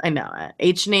know it. I know it.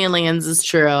 Ancient Aliens is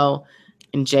true,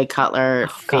 and Jay Cutler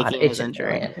faking his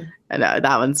injury. I know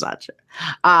that one's not true.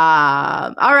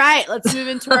 All right, let's move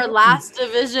into our last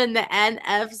division, the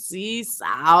NFC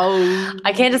South.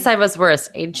 I can't decide what's worse,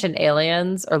 Ancient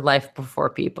Aliens or Life Before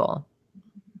People.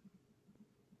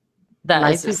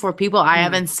 Life Before People. I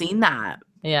haven't seen that.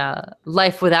 Yeah,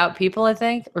 Life Without People, I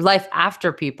think, or Life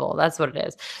After People. That's what it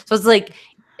is. So it's like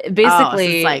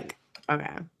basically, it's like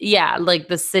okay, yeah, like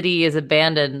the city is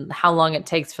abandoned. How long it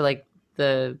takes for like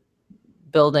the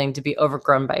building to be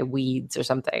overgrown by weeds or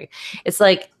something. It's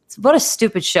like, what a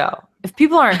stupid show. If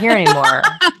people aren't here anymore,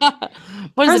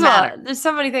 what does it matter? There's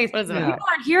so many things. If matter? people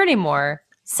aren't here anymore,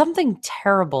 something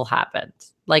terrible happened.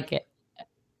 Like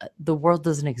the world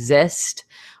doesn't exist,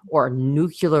 or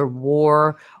nuclear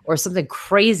war, or something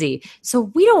crazy. So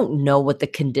we don't know what the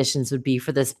conditions would be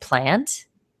for this plant.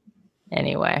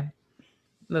 Anyway,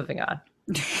 moving on.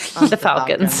 The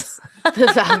Falcons.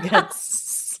 The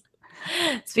Falcons.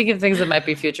 Speaking of things that might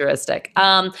be futuristic.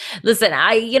 Listen,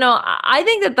 I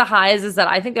think that the highs is that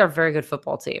I think they're a very good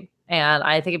football team. And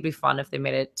I think it'd be fun if they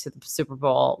made it to the Super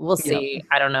Bowl. We'll see. Yep.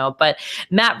 I don't know. But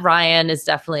Matt Ryan is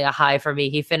definitely a high for me.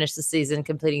 He finished the season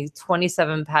completing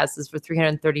 27 passes for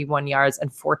 331 yards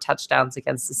and 4 touchdowns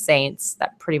against the Saints.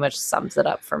 That pretty much sums it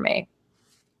up for me.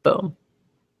 Boom.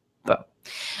 Boom.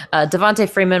 Devontae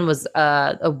Freeman was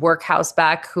a workhouse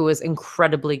back who was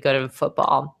incredibly good at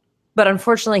football. But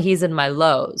unfortunately, he's in my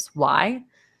lows. Why?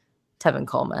 Tevin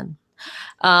Coleman.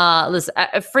 Listen,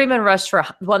 Freeman rushed for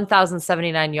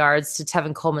 1,079 yards to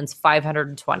Tevin Coleman's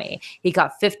 520. He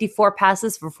got 54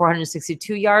 passes for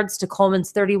 462 yards to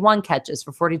Coleman's 31 catches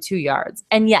for 42 yards.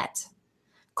 And yet,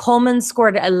 Coleman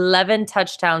scored 11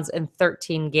 touchdowns in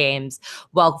 13 games,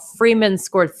 while Freeman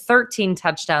scored 13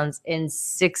 touchdowns in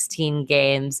 16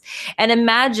 games. And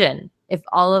imagine if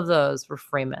all of those were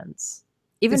Freeman's.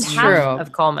 Even it's half true.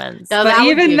 Of Coleman's. No, but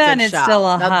even then, it's still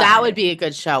a high. That would be a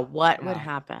good show. What would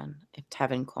happen if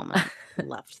Tevin Coleman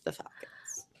left the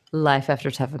Falcons? Life after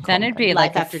Tevin Coleman. Then it'd be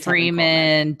Life like after a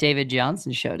Freeman, David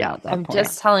Johnson showdown at that I'm point.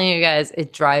 just telling you guys,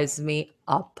 it drives me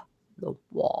up the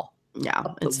wall. Yeah,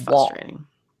 it's frustrating.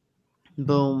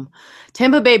 Boom.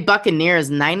 Tampa Bay Buccaneers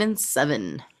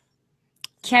 9-7.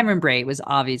 Cameron Brate was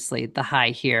obviously the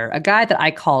high here. A guy that I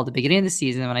called at the beginning of the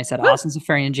season when I said Austin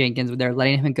Seferian-Jenkins, they're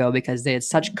letting him go because they had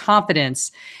such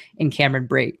confidence in Cameron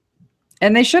Brate.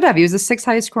 And they should have. He was the 6th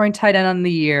highest scoring tight end on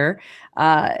the year.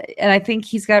 And I think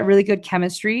he's got really good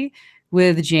chemistry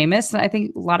with Jameis. And I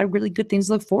think a lot of really good things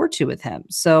to look forward to with him.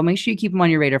 So make sure you keep him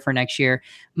on your radar for next year.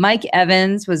 Mike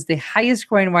Evans was the highest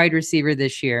scoring wide receiver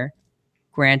this year.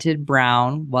 Granted,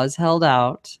 Brown was held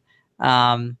out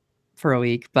for a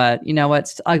week, but you know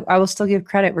what? I will still give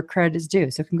credit where credit is due.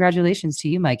 So congratulations to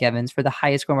you, Mike Evans, for the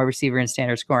highest scoring wide receiver in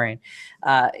standard scoring.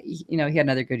 He had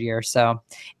another good year. So,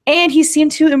 and he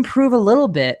seemed to improve a little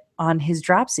bit on his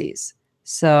dropsies.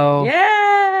 So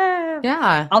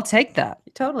yeah, I'll take that.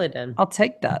 You totally did. I'll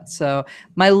take that. So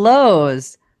my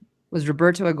lows was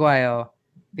Roberto Aguayo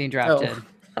being drafted,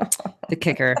 the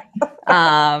kicker.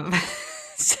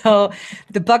 So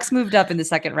the Bucs moved up in the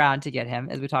 2nd round to get him,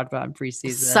 as we talked about in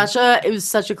preseason. It was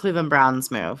such a Cleveland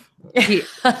Browns move. It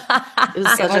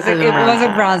was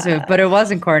a Browns move, but it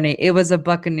wasn't, Courtney. It was a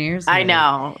Buccaneers move. I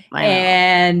know.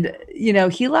 And,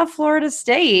 he left Florida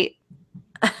State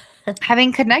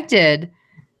having connected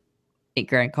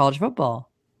in college football.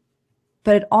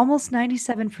 But at almost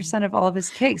 97% of all of his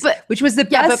kicks, which was the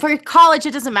best. Yeah, but for college,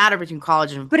 it doesn't matter between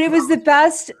college and. But it was the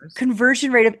best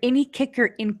conversion rate of any kicker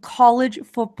in college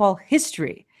football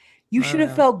history. You should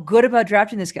have felt good about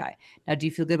drafting this guy. Now, do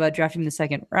you feel good about drafting him in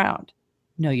the 2nd round?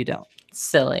 No, you don't.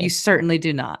 Silly. You certainly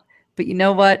do not. But you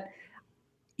know what?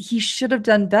 He should have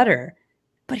done better.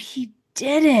 But he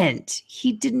didn't.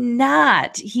 He did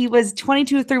not. He was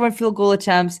 22 of 31 field goal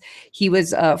attempts. He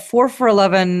was 4 for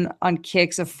 11 on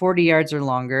kicks of 40 yards or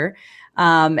longer.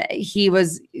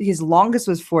 His longest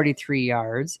was 43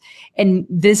 yards. And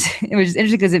it was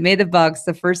interesting because it made the Bucs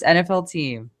the first NFL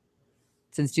team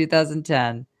since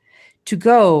 2010 to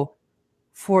go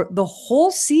for the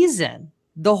whole season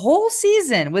the whole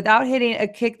season without hitting a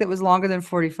kick that was longer than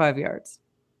 45 yards.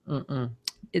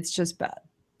 It's just bad.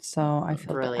 So I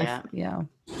feel brilliant. Yeah.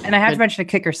 And I had to mention a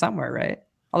kicker somewhere, right?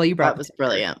 Although you brought that was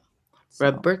brilliant. So.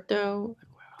 Roberto.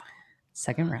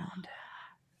 Second round.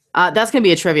 That's going to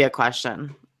be a trivia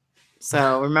question.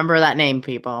 So remember that name,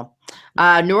 people.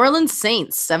 New Orleans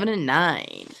Saints,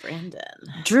 7-9. Brandon.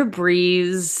 Drew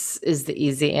Brees is the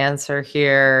easy answer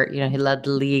here. You know, he led the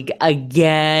league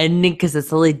again because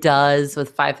that's all he does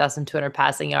with 5,200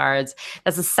 passing yards.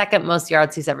 That's the second most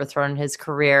yards he's ever thrown in his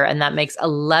career. And that makes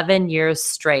 11 years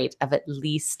straight of at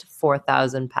least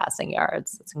 4,000 passing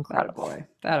yards. That's incredible.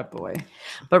 That a boy.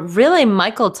 But really,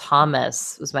 Michael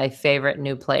Thomas was my favorite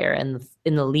new player in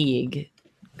the league.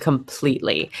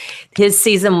 Completely. His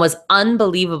season was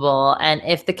unbelievable. And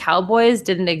if the Cowboys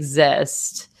didn't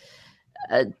exist,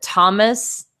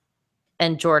 Thomas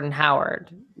and Jordan Howard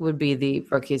would be the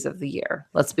rookies of the year.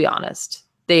 Let's be honest.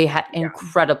 They had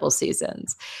incredible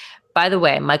seasons. By the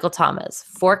way, Michael Thomas,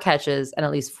 4 catches and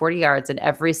at least 40 yards in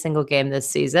every single game this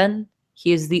season.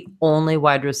 He is the only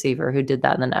wide receiver who did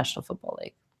that in the National Football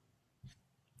League.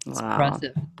 Wow.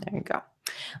 Impressive. There you go.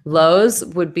 Lows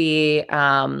would be,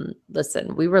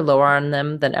 listen, we were lower on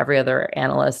them than every other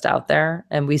analyst out there,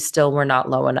 and we still were not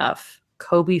low enough.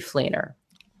 Kobe Fleener.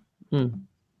 Did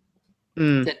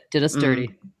us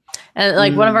dirty. And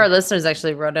like one of our listeners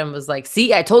actually wrote in, was like,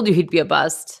 see, I told you he'd be a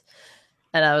bust.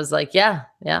 And I was like, yeah,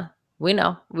 we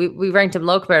know. We ranked him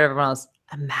low compared to everyone else.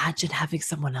 Imagine having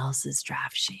someone else's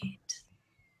draft sheet.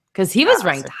 Because he was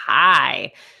ranked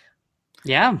high.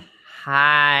 Yeah.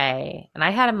 High. And I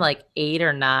had him like 8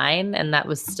 or 9, and that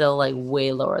was still like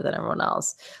way lower than everyone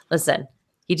else. Listen,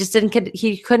 he just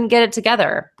he couldn't get it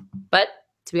together. But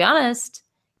to be honest,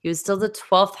 he was still the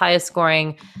 12th highest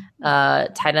scoring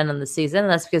tight end in the season.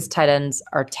 And that's because tight ends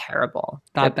are terrible.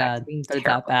 Not bad. They're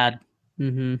not bad.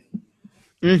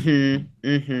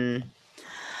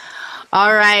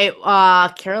 All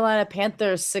right. Carolina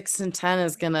Panthers 6-10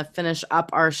 is gonna finish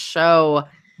up our show.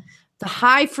 The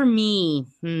high for me.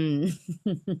 I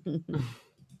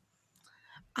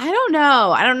don't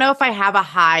know. I don't know if I have a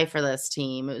high for this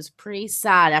team. It was pretty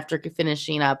sad after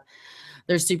finishing up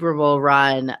their Super Bowl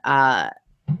run,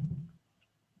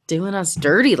 doing us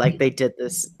dirty like they did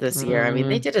this year. I mean,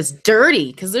 they did us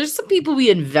dirty because there's some people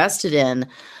we invested in,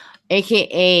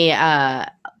 aka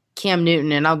Cam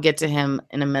Newton, and I'll get to him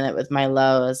in a minute with my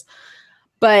lows.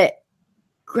 But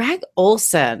Greg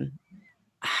Olsen.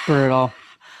 Brutal.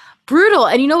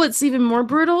 And you know what's even more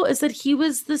brutal is that he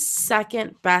was the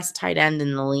second best tight end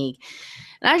in the league.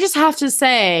 And I just have to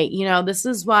say, you know, this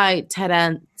is why tight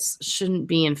ends shouldn't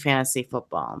be in fantasy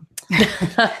football.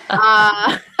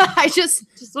 I just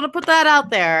want to put that out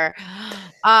there.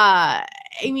 I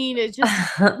mean, it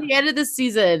just the end of the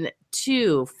season,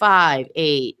 2, 5,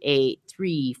 8, 8,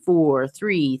 3, 4,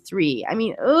 3, 3. I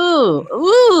mean,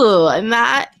 ooh, and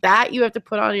that you have to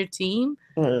put on your team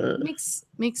makes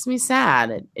me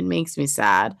sad. It makes me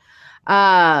sad.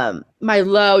 My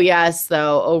low, yes,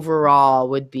 though, overall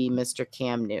would be Mr.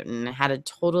 Cam Newton. Had a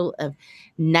total of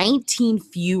 19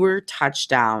 fewer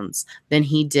touchdowns than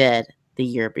he did the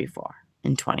year before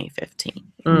in 2015.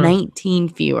 19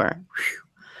 fewer.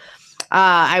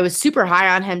 I was super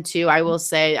high on him too. I will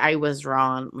say I was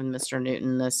wrong with Mr.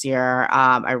 Newton this year.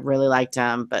 I really liked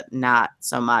him, but not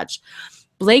so much.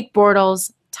 Blake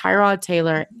Bortles, Tyrod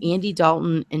Taylor, Andy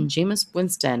Dalton, and Jameis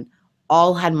Winston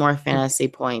all had more fantasy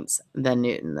points than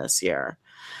Newton this year.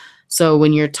 So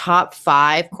when you're top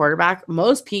 5 quarterback,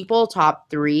 most people top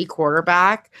 3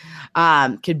 quarterback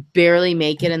could barely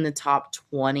make it in the top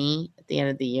 20 at the end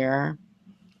of the year.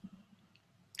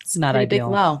 It's not ideal.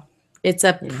 Big low. It's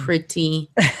a pretty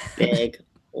big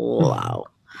low.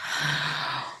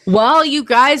 Well, you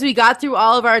guys, we got through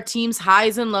all of our team's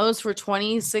highs and lows for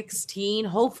 2016.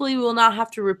 Hopefully, we will not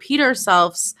have to repeat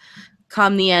ourselves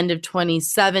come the end of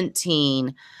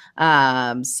 2017.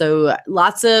 So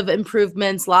lots of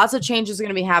improvements, lots of changes are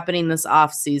going to be happening this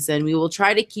off season. We will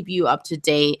try to keep you up to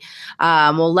date.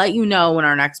 We'll let you know when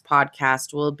our next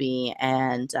podcast will be,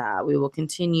 and we will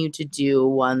continue to do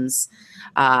ones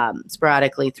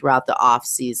sporadically throughout the off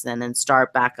season and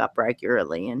start back up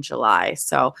regularly in July.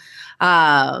 So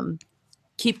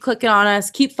keep clicking on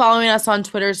us, keep following us on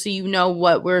Twitter so you know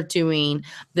what we're doing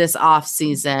this off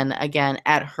season. Again,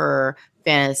 at Her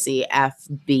Fantasy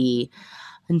FB.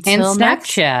 Until and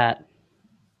Snapchat.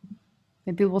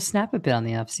 Maybe we'll snap a bit on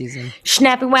the off season.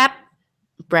 Snappy whap.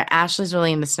 Brett Ashley's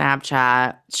really into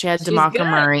Snapchat. She had DeMarco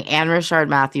Murray and Rashard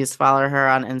Matthews follow her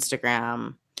on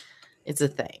Instagram. It's a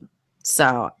thing.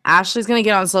 So Ashley's gonna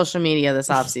get on social media this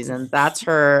off season. That's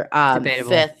her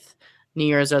New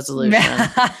Year's resolution.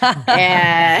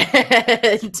 And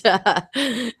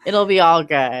it'll be all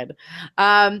good.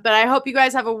 But I hope you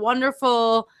guys have a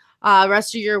wonderful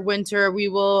rest of your winter. We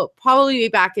will probably be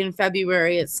back in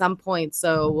February at some point,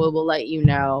 so we'll let you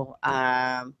know.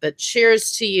 But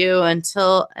cheers to you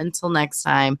until next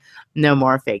time. No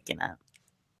more faking it.